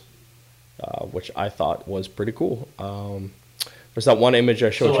covers, which I thought was pretty cool. There's that one image I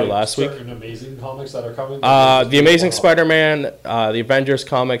showed you last week. Amazing comics that are coming? The Amazing Spider-Man, the Avengers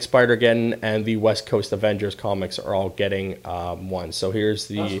comic, Spider-Geddon, and the West Coast Avengers comics are all getting one. So here's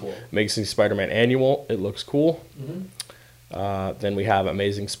the Amazing Spider-Man annual. It looks cool. Mm-hmm. Then we have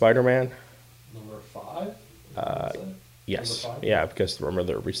Amazing Spider-Man. Number 5? Yes. Number 5? Yeah, because remember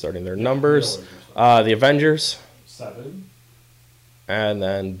they're restarting their numbers. The Avengers. 7. And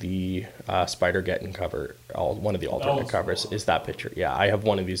then the Spider-Geddon cover, one of the alternate covers, is that picture. Yeah, I have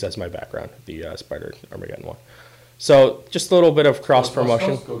one of these as my background, the Spider-Armageddon one. So just a little bit of cross-promotion.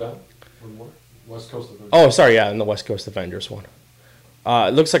 West Coast go down? One more? West Coast Avengers. Oh, sorry, yeah, and the West Coast Avengers one.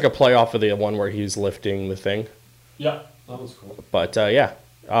 It looks like a playoff of the one where he's lifting the thing. Yeah, that was cool. But, yeah.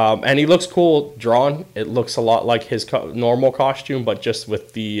 And he looks cool drawn. It looks a lot like his normal costume, but just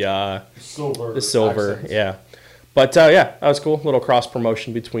with the silver. The silver, accents. Yeah. But, yeah, that was cool. Little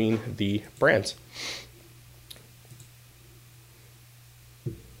cross-promotion between the brands.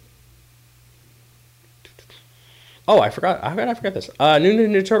 Oh, I forgot this.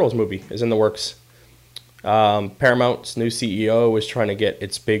 New Turtles movie is in the works. Paramount's new CEO is trying to get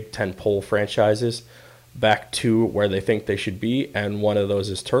its big tentpole franchises back to where they think they should be, and one of those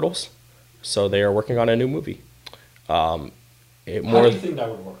is Turtles. So they are working on a new movie. How do you think that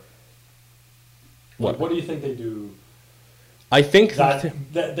would work? What do you think they do? I think that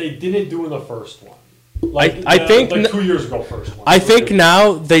they didn't do in the first one. I think 2 years ago, first one. I think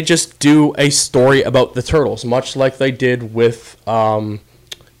now they just do a story about the Turtles, much like they did with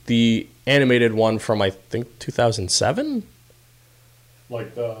the animated one from I think 2007.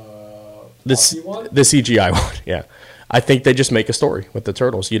 Like the CGI one, yeah. I think they just make a story with the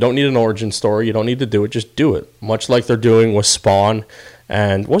Turtles. You don't need an origin story. You don't need to do it. Just do it. Much like they're doing with Spawn.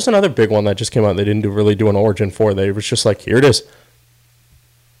 And what's another big one that just came out they didn't really do an origin for? They was just like, here it is.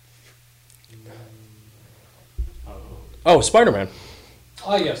 Oh, Spider-Man.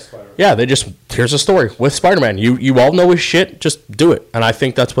 Oh, yes, Spider-Man. Yeah, here's a story with Spider-Man. You all know his shit, just do it. And I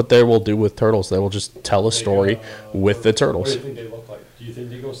think that's what they will do with Turtles. They will just tell a story with the Turtles. What do you think they look like? Do you think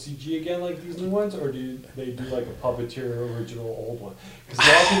they go CG again like these new ones, or do they do like a puppeteer original old one? Because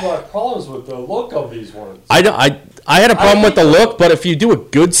a lot of people have problems with the look of these ones. I had a problem with the look, but if you do a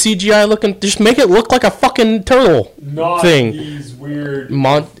good CGI looking, just make it look like a fucking turtle thing. These weird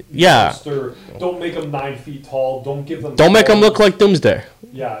monster. Don't make them 9 feet tall. Don't give them. Don't make them look like Doomsday.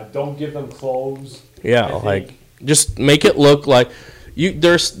 Yeah, don't give them clothes. Yeah, just make it look like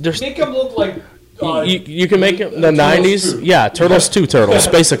There's make them look like. You can make it the 90s. Yeah, Turtles 2 Turtles,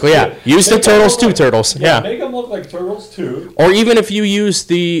 basically, yeah. Use the Turtles 2 Turtles, yeah. Make them look like Turtles 2. Or even if you use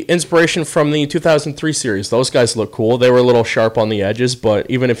the inspiration from the 2003 series, those guys look cool. They were a little sharp on the edges, but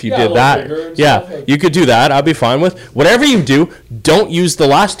even if you did that, you could do that. I'd be fine with. Whatever you do, don't use the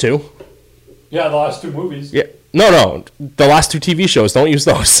last two. Yeah, the last 2 movies. Yeah. No, the last 2 TV shows, don't use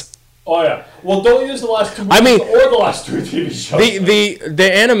those. Oh yeah. Well, don't use the last 2 movies or the last 2 TV shows.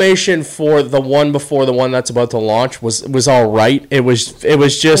 The animation for the one before the one that's about to launch was all right. It was just it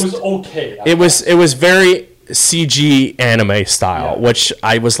was okay. It was very CG anime style, which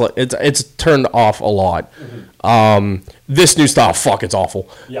I was like it's turned off a lot. Mm-hmm. This new style, it's awful.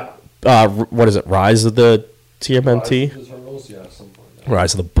 Yeah. What is it? Rise of the TMNT? Rise of the Turtles? Yeah, something like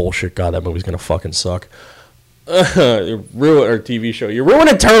Rise of the Bullshit. God, that movie's gonna fucking suck. Ruin our TV show. You're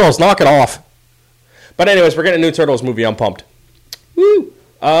ruining Turtles. Knock it off. But anyways, we're getting a new Turtles movie. I'm pumped. Woo!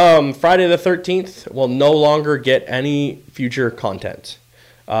 Friday the 13th will no longer get any future content.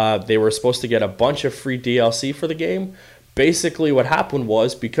 They were supposed to get a bunch of free DLC for the game. Basically, what happened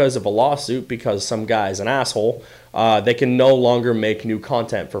was, because of a lawsuit, because some guy's an asshole, they can no longer make new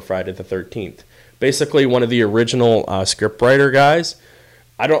content for Friday the 13th. Basically, one of the original scriptwriter guys,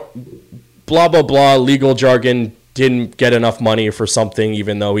 blah, blah, blah, legal jargon, didn't get enough money for something,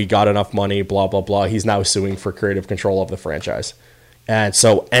 even though he got enough money, blah, blah, blah. He's now suing for creative control of the franchise. And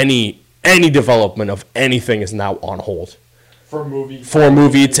so any development of anything is now on hold. For movie,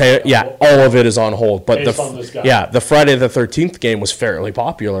 all of it is on hold. But the Friday the 13th game was fairly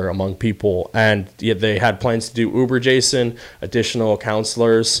popular among people, and they had plans to do Uber Jason, additional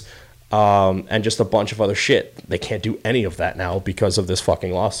counselors, and just a bunch of other shit. They can't do any of that now because of this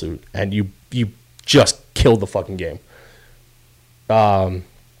fucking lawsuit, and you just killed the fucking game.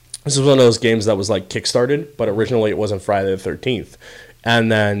 This is one of those games that was like kickstarted, but originally it wasn't Friday the 13th,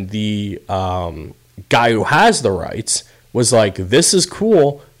 and then the guy who has the rights was like, this is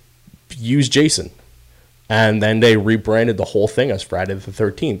cool, use Jason. And then they rebranded the whole thing as Friday the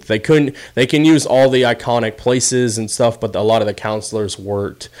 13th. They can use all the iconic places and stuff, but a lot of the counselors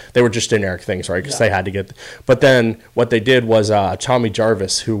they were just generic things, right? Because they had to get, but then what they did was Tommy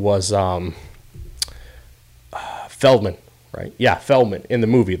Jarvis, who was Feldman, right? Yeah, Feldman in the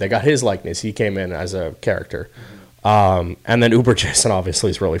movie. They got his likeness. He came in as a character. And then Uber Jason obviously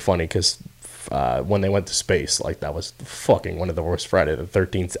is really funny because when they went to space, like, that was fucking one of the worst Friday the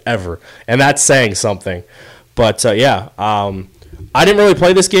 13th ever, and that's saying something. But I didn't really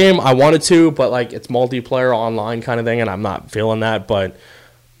play this game. I wanted to, but like, it's multiplayer online kind of thing, and I'm not feeling that. But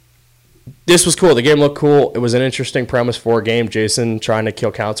this was cool. The game looked cool. It was an interesting premise for a game. Jason trying to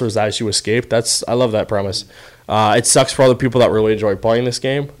kill counselors as you escape. I love that premise. It sucks for other people that really enjoy playing this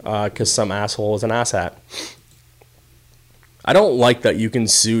game because some asshole is an asshat. I don't like that you can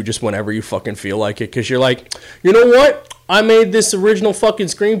sue just whenever you fucking feel like it, because you're like, you know what? I made this original fucking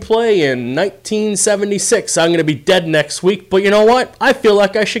screenplay in 1976. I'm going to be dead next week, but you know what? I feel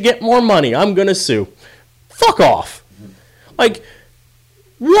like I should get more money. I'm going to sue. Fuck off. Like,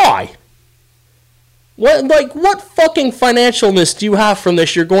 why? What fucking financialness do you have from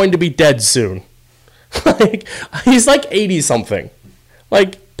this? You're going to be dead soon. Like, he's like 80-something.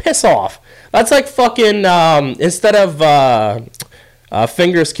 Like, piss off. That's like fucking, instead of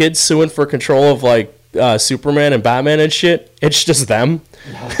Finger's kids suing for control of, like, Superman and Batman and shit, it's just them.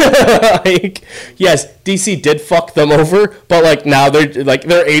 Like, yes, DC did fuck them over, but, like, now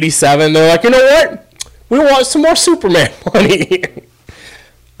they're 87. They're like, you know what? We want some more Superman money.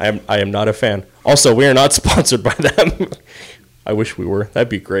 I am not a fan. Also, we are not sponsored by them. I wish we were. That'd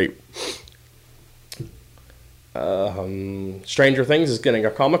be great. Stranger Things is getting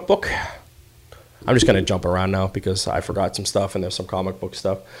a comic book. I'm just going to jump around now because I forgot some stuff and there's some comic book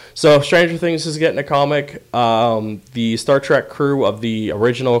stuff. So Stranger Things is getting a comic. The Star Trek crew of the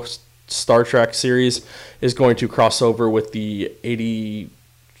original Star Trek series is going to cross over with the 80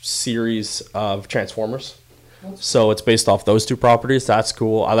 series of Transformers. So it's based off those two properties. That's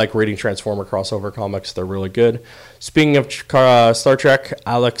cool. I like reading Transformer crossover comics. They're really good. Speaking of Star Trek,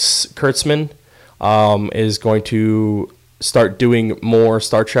 Alex Kurtzman is going to start doing more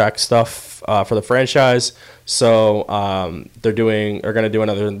Star Trek stuff for the franchise. So they're going to do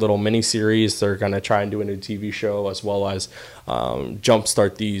another little mini series. They're going to try and do a new TV show, as well as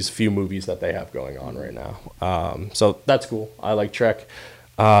jumpstart these few movies that they have going on right now. So that's cool. I like Trek.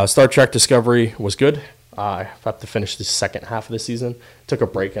 Star Trek Discovery was good. I have to finish the second half of the season. Took a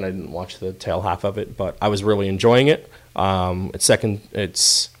break and I didn't watch the tail half of it, but I was really enjoying it.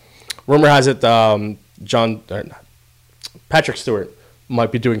 It's rumor has it Patrick Stewart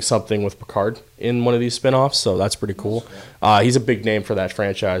might be doing something with Picard in one of these spinoffs, so that's pretty cool. He's a big name for that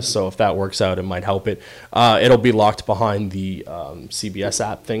franchise, so if that works out, it might help it. It'll be locked behind the CBS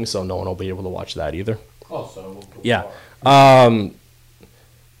app thing, so no one will be able to watch that either. Oh, so yeah.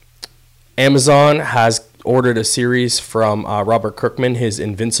 Amazon has ordered a series from Robert Kirkman, his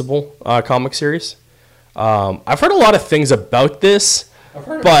Invincible comic series. I've heard a lot of things about this,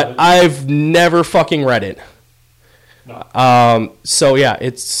 but I've never fucking read it. No. So yeah,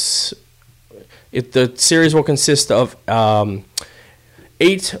 the series will consist of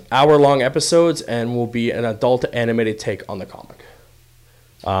 8 hour-long episodes and will be an adult animated take on the comic.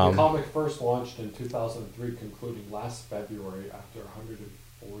 The comic first launched in 2003, concluding last February after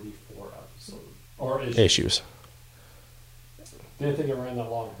 144 episodes or issues. Didn't think it ran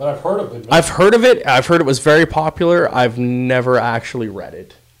that long, but I've heard of it. I've heard of it. I've heard it was very popular. I've never actually read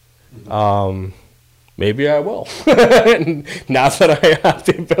it. Mm-hmm. Maybe I will. Now that I have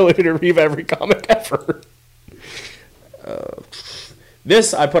the ability to read every comic ever.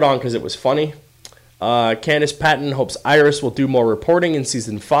 This I put on because it was funny. Candice Patton hopes Iris will do more reporting in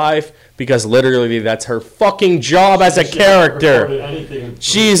season 5 because literally that's her fucking job as a character.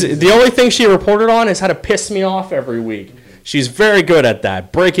 The only thing she reported on is how to piss me off every week. She's very good at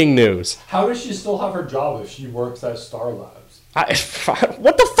that. Breaking news. How does she still have her job if she works at Star Labs?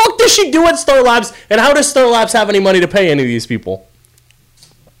 What the fuck does she do at Star Labs? And how does Star Labs have any money to pay any of these people?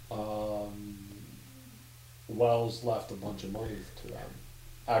 Wells left a bunch of money to them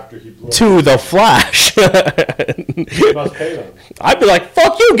after he blew to up. The Flash. He must pay them. I'd be like,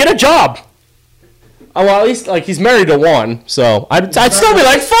 fuck you, get a job. Oh, well, at least like he's married to one, so I'd still be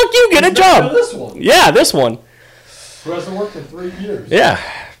like, fuck you, get a job. This one. Yeah, this one. Who hasn't worked in 3 years. Yeah.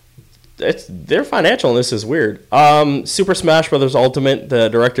 Their financial in this is weird. Super Smash Bros. Ultimate, the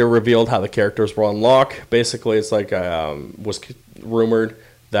director revealed how the characters will unlock. Basically, it's like was rumored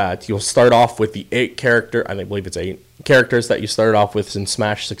that you'll start off with the 8 character, I believe it's 8 characters that you started off with in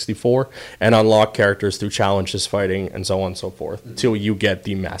Smash 64, and unlock characters through challenges, fighting, and so on and so forth, until you get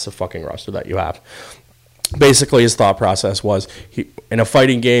the massive fucking roster that you have. Basically, his thought process was, in a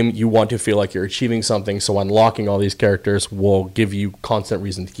fighting game, you want to feel like you're achieving something, so unlocking all these characters will give you constant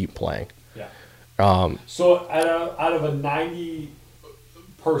reason to keep playing. Yeah. So out of a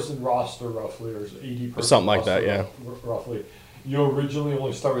 90-person roster, roughly, or 80-person something like that, yeah. Roughly, you originally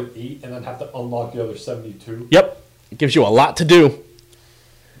only start with 8 and then have to unlock the other 72? Yep. It gives you a lot to do.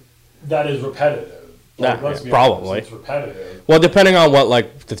 That is repetitive. Probably. It's repetitive. Well, depending on what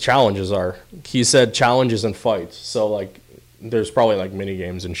like the challenges are. He said challenges and fights. So like there's probably like mini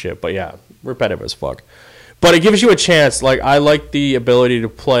games and shit, but yeah, repetitive as fuck. But it gives you a chance. Like I like the ability to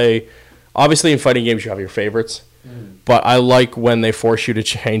play. Obviously in fighting games you have your favorites. But I like when they force you to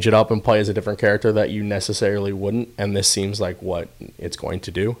change it up and play as a different character that you necessarily wouldn't, and this seems like what it's going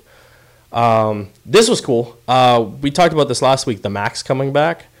to do. This was cool. We talked about this last week, the Max coming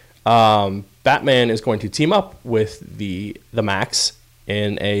back. Batman is going to team up with the Max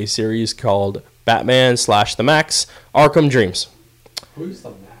in a series called Batman / The Max Arkham Dreams. Who's the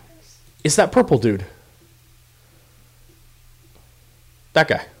Max? It's that purple dude. That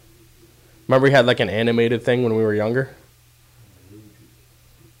guy. Remember he had like an animated thing when we were younger?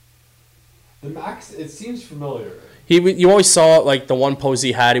 The Max, it seems familiar. You always saw like the one pose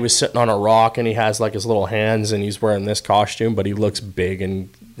he had. He was sitting on a rock and he has like his little hands and he's wearing this costume, but he looks big and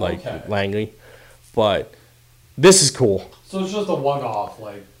like langy. But this is cool. So it's just a one-off,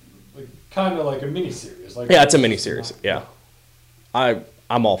 like kind of like a miniseries. Like yeah, it's a miniseries. Yeah,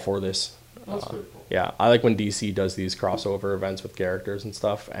 I'm all for this. That's pretty cool. Yeah, I like when DC does these crossover events with characters and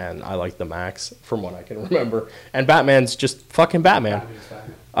stuff, and I like the Max from what I can remember. And Batman's just fucking Batman.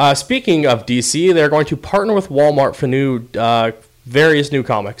 Speaking of DC, they're going to partner with Walmart for various new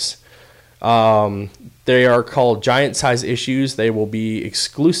comics. They are called Giant Size Issues. They will be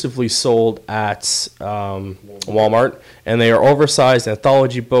exclusively sold at Walmart, and they are oversized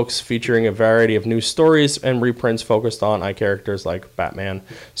anthology books featuring a variety of new stories and reprints focused on characters like Batman,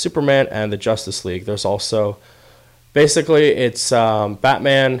 Superman, and the Justice League. There's also, basically, it's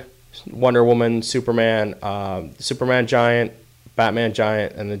Batman, Wonder Woman, Superman, Superman Giant, Batman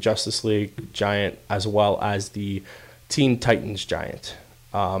Giant, and the Justice League Giant, as well as the Teen Titans Giant.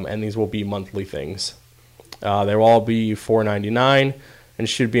 And these will be monthly things. They will all be $4.99 and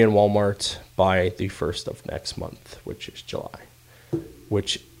should be in Walmart by the 1st of next month, which is July,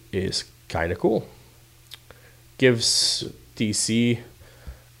 which is kind of cool. Gives DC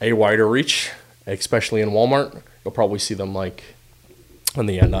a wider reach, especially in Walmart. You'll probably see them like on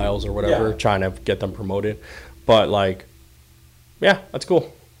the end aisles or whatever, trying to get them promoted. But like, yeah, that's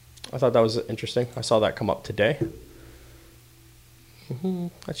cool. I thought that was interesting. I saw that come up today.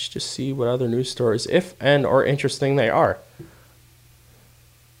 Let's just see what other news stories, if and or interesting they are.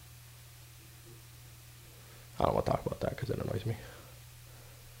 I don't want to talk about that because it annoys me.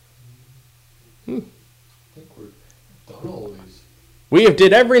 I think we're done all these. We have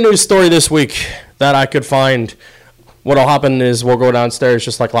did every news story this week that I could find. What'll happen is we'll go downstairs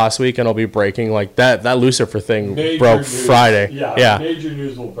just like last week and it'll be breaking. Like that Lucifer thing broke news. Friday. Yeah, major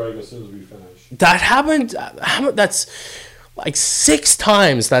news will break as soon as we finish. That happened. That's like 6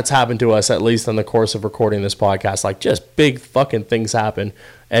 times that's happened to us, at least in the course of recording this podcast. Like just big fucking things happen,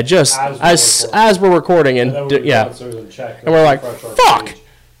 and just as we're recording, and we're like, fuck,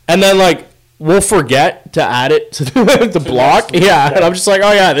 and then like we'll forget to add it to the block. Yeah, and I'm just like,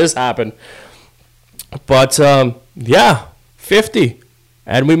 oh yeah, this happened. But yeah, 50.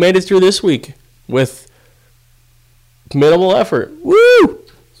 And we made it through this week with minimal effort. Woo!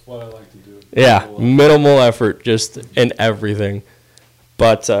 That's what I like to do. Yeah, minimal effort just in everything.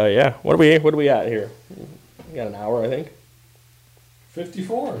 But yeah, what are we at here? We got an hour, I think.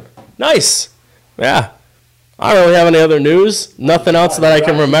 54. Nice. Yeah. I don't really have any other news. Nothing else that I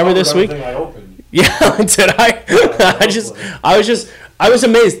can remember this week. Yeah, did I? I was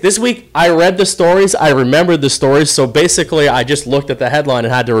amazed. This week, I read the stories. I remembered the stories. So basically, I just looked at the headline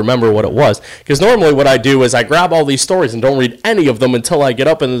and had to remember what it was. Because normally what I do is I grab all these stories and don't read any of them until I get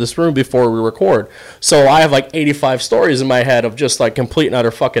up into this room before we record. So I have like 85 stories in my head of just like complete and utter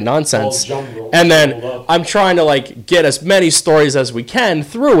fucking nonsense. And then I'm trying to like get as many stories as we can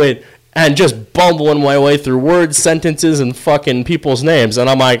through it and just bumbling my way through words, sentences, and fucking people's names. And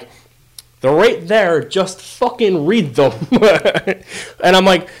I'm like, they're right there, just fucking read them. And I'm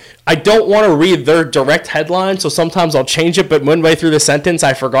like, I don't want to read their direct headline, so sometimes I'll change it, but midway through the sentence,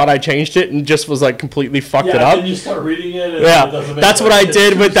 I forgot I changed it and just was like completely fucked it up. And you start reading it. And yeah, that's what I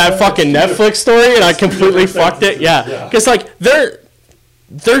did with that fucking Netflix story, and I completely fucked it. Yeah, because like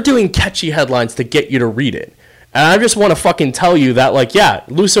they're doing catchy headlines to get you to read it. And I just want to fucking tell you that, like, yeah,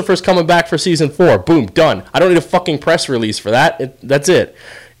 Lucifer's coming back for season 4. Boom, done. I don't need a fucking press release for that. That's it.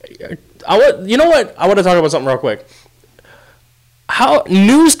 You know what? I want to talk about something real quick. How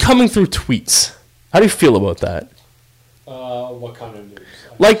news coming through tweets. How do you feel about that? What kind of news?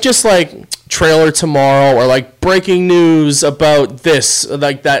 Like just like trailer tomorrow, or like breaking news about this,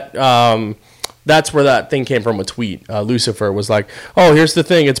 like that. That's where that thing came from. A tweet. Lucifer was like, "Oh, here's the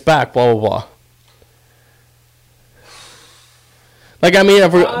thing. It's back." Blah blah blah. Like, I mean,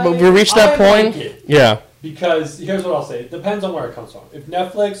 have we reached that point? Like it. Yeah. Because here's what I'll say: it depends on where it comes from. If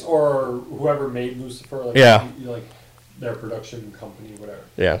Netflix or whoever made Lucifer, like, like their production company, whatever.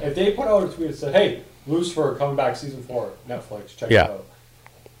 Yeah. If they put out a tweet that said, "Hey, Lucifer coming back season 4, Netflix, check it out."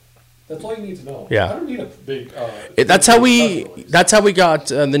 That's all you need to know. Yeah. I don't need a big. That's how we got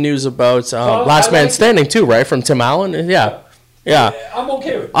the news about Last Man Standing too, right? From Tim Allen. Yeah. I'm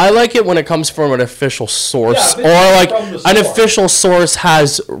okay with it. I like it when it comes from an official source, or like an official source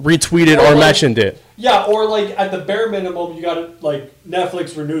has retweeted or mentioned it. Yeah, or like at the bare minimum, you got to like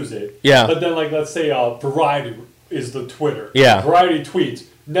Netflix renews it. Yeah. But then like let's say Variety is the Twitter. Yeah. Variety tweets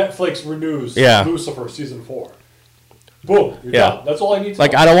Netflix renews Lucifer season 4. Boom. You're done. That's all I need to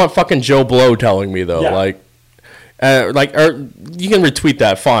know. I don't want fucking Joe Blow telling me though. Yeah. Or you can retweet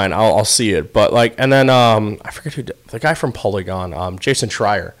that, fine. I'll see it. But like, and then I forget who the guy from Polygon, Jason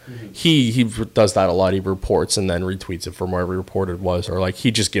Schreier. Mm-hmm. He does that a lot. He reports and then retweets it from wherever he reported was, or like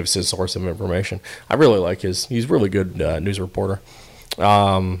he just gives his source of information. I really like he's really good news reporter.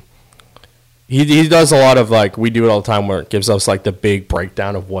 He does a lot of like, we do it all the time where it gives us like the big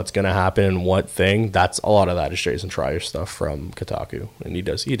breakdown of what's gonna happen and what thing. That's a lot of that is Jason Schreier stuff from Kotaku, and he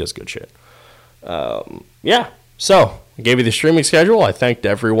does good shit. Yeah. So, I gave you the streaming schedule. I thanked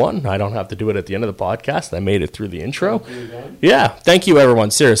everyone. I don't have to do it at the end of the podcast. I made it through the intro. Yeah, thank you,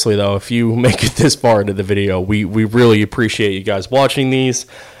 everyone. Seriously, though, if you make it this far into the video, we really appreciate you guys watching these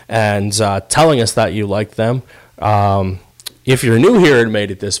and telling us that you like them. If you're new here and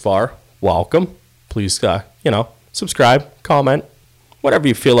made it this far, welcome. Please, subscribe, comment, whatever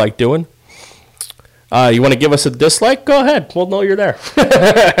you feel like doing. You want to give us a dislike? Go ahead. We'll know you're there.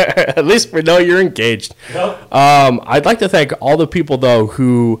 At least we know you're engaged. Yep. I'd like to thank all the people, though,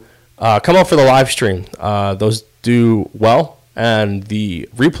 who come up for the live stream. Those do well, and the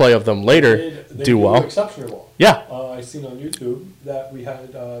replay of them later they do well. Exceptionally well. Yeah. I seen on YouTube that we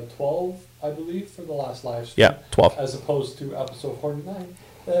had 12, I believe, for the last live stream. Yeah, 12. As opposed to episode 49.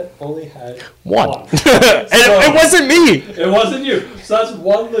 That only had one. And it wasn't me. It wasn't you. So that's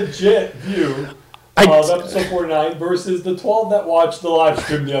one legit view of episode 49 versus the 12 that watched the live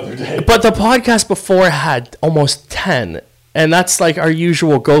stream the other day. But the podcast before had almost 10. And that's like our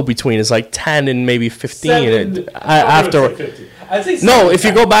usual go-between is like 10 and maybe 15. After. I'd say no, if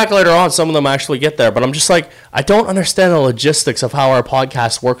you go back later on, some of them actually get there. But I'm just like, I don't understand the logistics of how our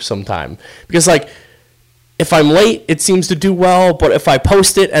podcast works sometime. Because like, if I'm late, it seems to do well, but if I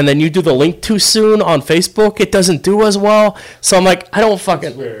post it and then you do the link too soon on Facebook, it doesn't do as well. So I'm like, I don't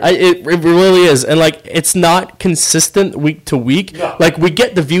fucking... It really is. And like, it's not consistent week to week. No. Like, we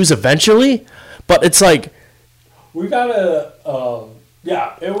get the views eventually, but it's like... We got a...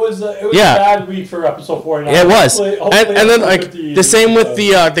 it was a bad week for episode 49. It was. Hopefully and then like the same with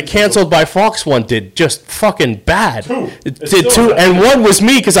the canceled by Fox one did just fucking bad. Two. It did two, and one was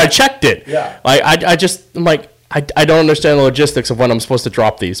me because I checked it. Yeah. Like I'm like, I don't understand the logistics of when I'm supposed to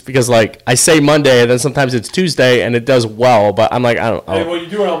drop these because, like, I say Monday and then sometimes it's Tuesday and it does well, but I'm like, I don't know. And when you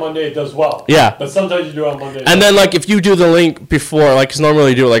do it on Monday, it does well. Yeah. But sometimes you do it on Monday. And then, like, if you do the link before, like, because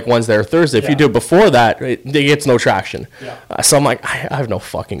normally you do it, like, Wednesday or Thursday. If you do it before that, it gets no traction. Yeah. So I'm like, I have no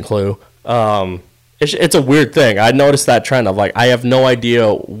fucking clue. It's a weird thing. I noticed that trend of, like, I have no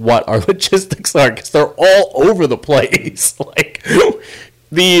idea what our logistics are because they're all over the place. Like,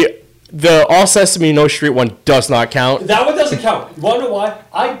 the All Sesame No Street one does not count. That one doesn't count. You want to know why?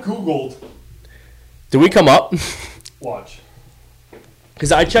 I Googled. Do we come up? Watch.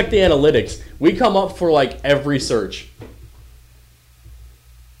 Because I checked the analytics. We come up for, like, every search.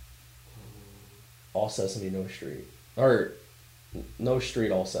 All Sesame No Street. Or No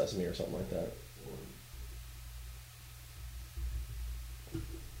Street All Sesame or something like that.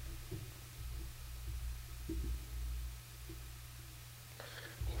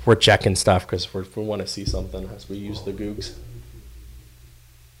 We're checking stuff because we want to see something as we use the Googs.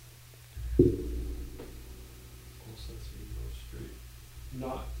 All Sesame No Street.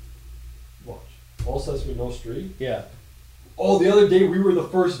 Not. Watch. All Sesame No Street? Yeah. Oh, the other day we were the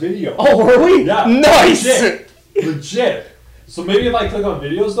first video. Oh, were we? Yeah. Nice! Legit. So maybe if I click on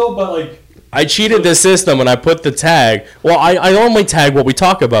videos though, but like... I cheated the system when I put the tag. Well, I normally tag what we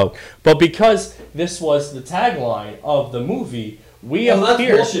talk about. But because this was the tagline of the movie... That's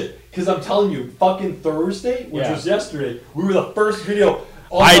bullshit. Because I'm telling you, fucking Thursday, which was yesterday, we were the first video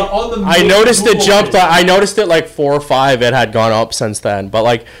on the I noticed it jumped. I noticed it like 4 or 5. It had gone up since then. But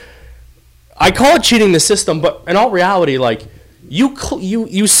like, I call it cheating the system. But in all reality, like,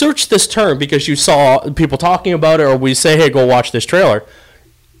 you search this term because you saw people talking about it, or we say, hey, go watch this trailer.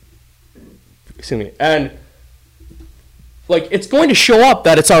 Excuse me. And like, it's going to show up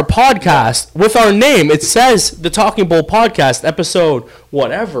that it's our podcast with our name. It says the Talking Bull Podcast, episode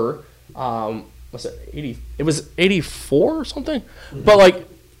whatever. What's it? 80? It was 84 or something. Mm-hmm. But like,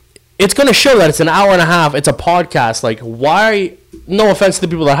 it's going to show that it's an hour and a half. It's a podcast. Like, why? No offense to the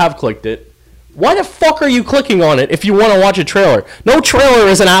people that have clicked it. Why the fuck are you clicking on it if you want to watch a trailer? No trailer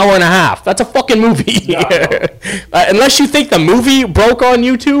is an hour and a half. That's a fucking movie. Yeah, unless you think the movie broke on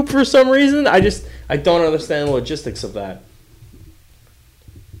YouTube for some reason, I don't understand the logistics of that.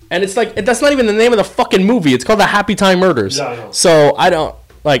 And it's like, that's not even the name of the fucking movie. It's called The Happy Time Murders. Yeah, I know. So I don't,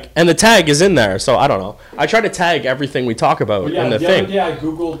 like, and the tag is in there, so I don't know. I try to tag everything we talk about in the thing. Other day I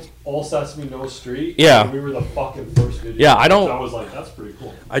Googled All Sesame No Street. Yeah. And we were the fucking first video. Yeah, I don't. So I was like, that's pretty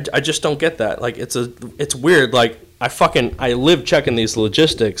cool. I just don't get that. Like, it's weird. Like, I live checking these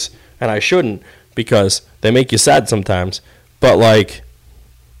logistics, and I shouldn't because they make you sad sometimes. But like,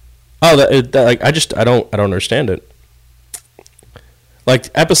 I don't understand it. Like,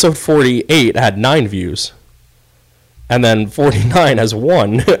 episode 48 had 9 views. And then 49 has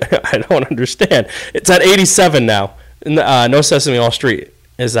 1. I don't understand. It's at 87 now. No Sesame All Street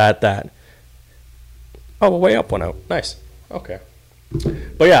is at that. Oh, way up one out. Nice. Okay.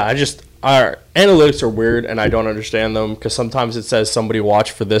 But yeah, our analytics are weird, and I don't understand them because sometimes it says somebody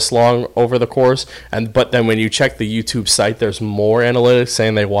watched for this long over the course, but then when you check the YouTube site, there's more analytics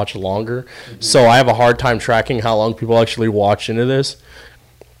saying they watch longer. Mm-hmm. So I have a hard time tracking how long people actually watch into this.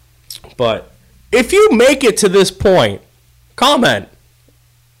 But if you make it to this point, comment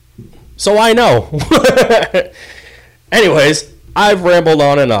so I know. Anyways, I've rambled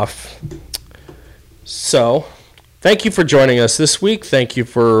on enough. So, thank you for joining us this week. Thank you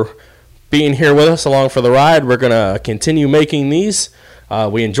for being here with us along for the ride. We're going to continue making these.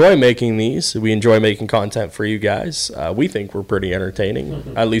 We enjoy making these. We enjoy making content for you guys. We think we're pretty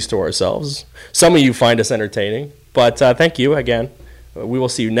entertaining, at least to ourselves. Some of you find us entertaining. But thank you again. We will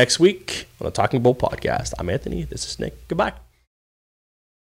see you next week on the Talking Bull Podcast. I'm Anthony. This is Nick. Goodbye.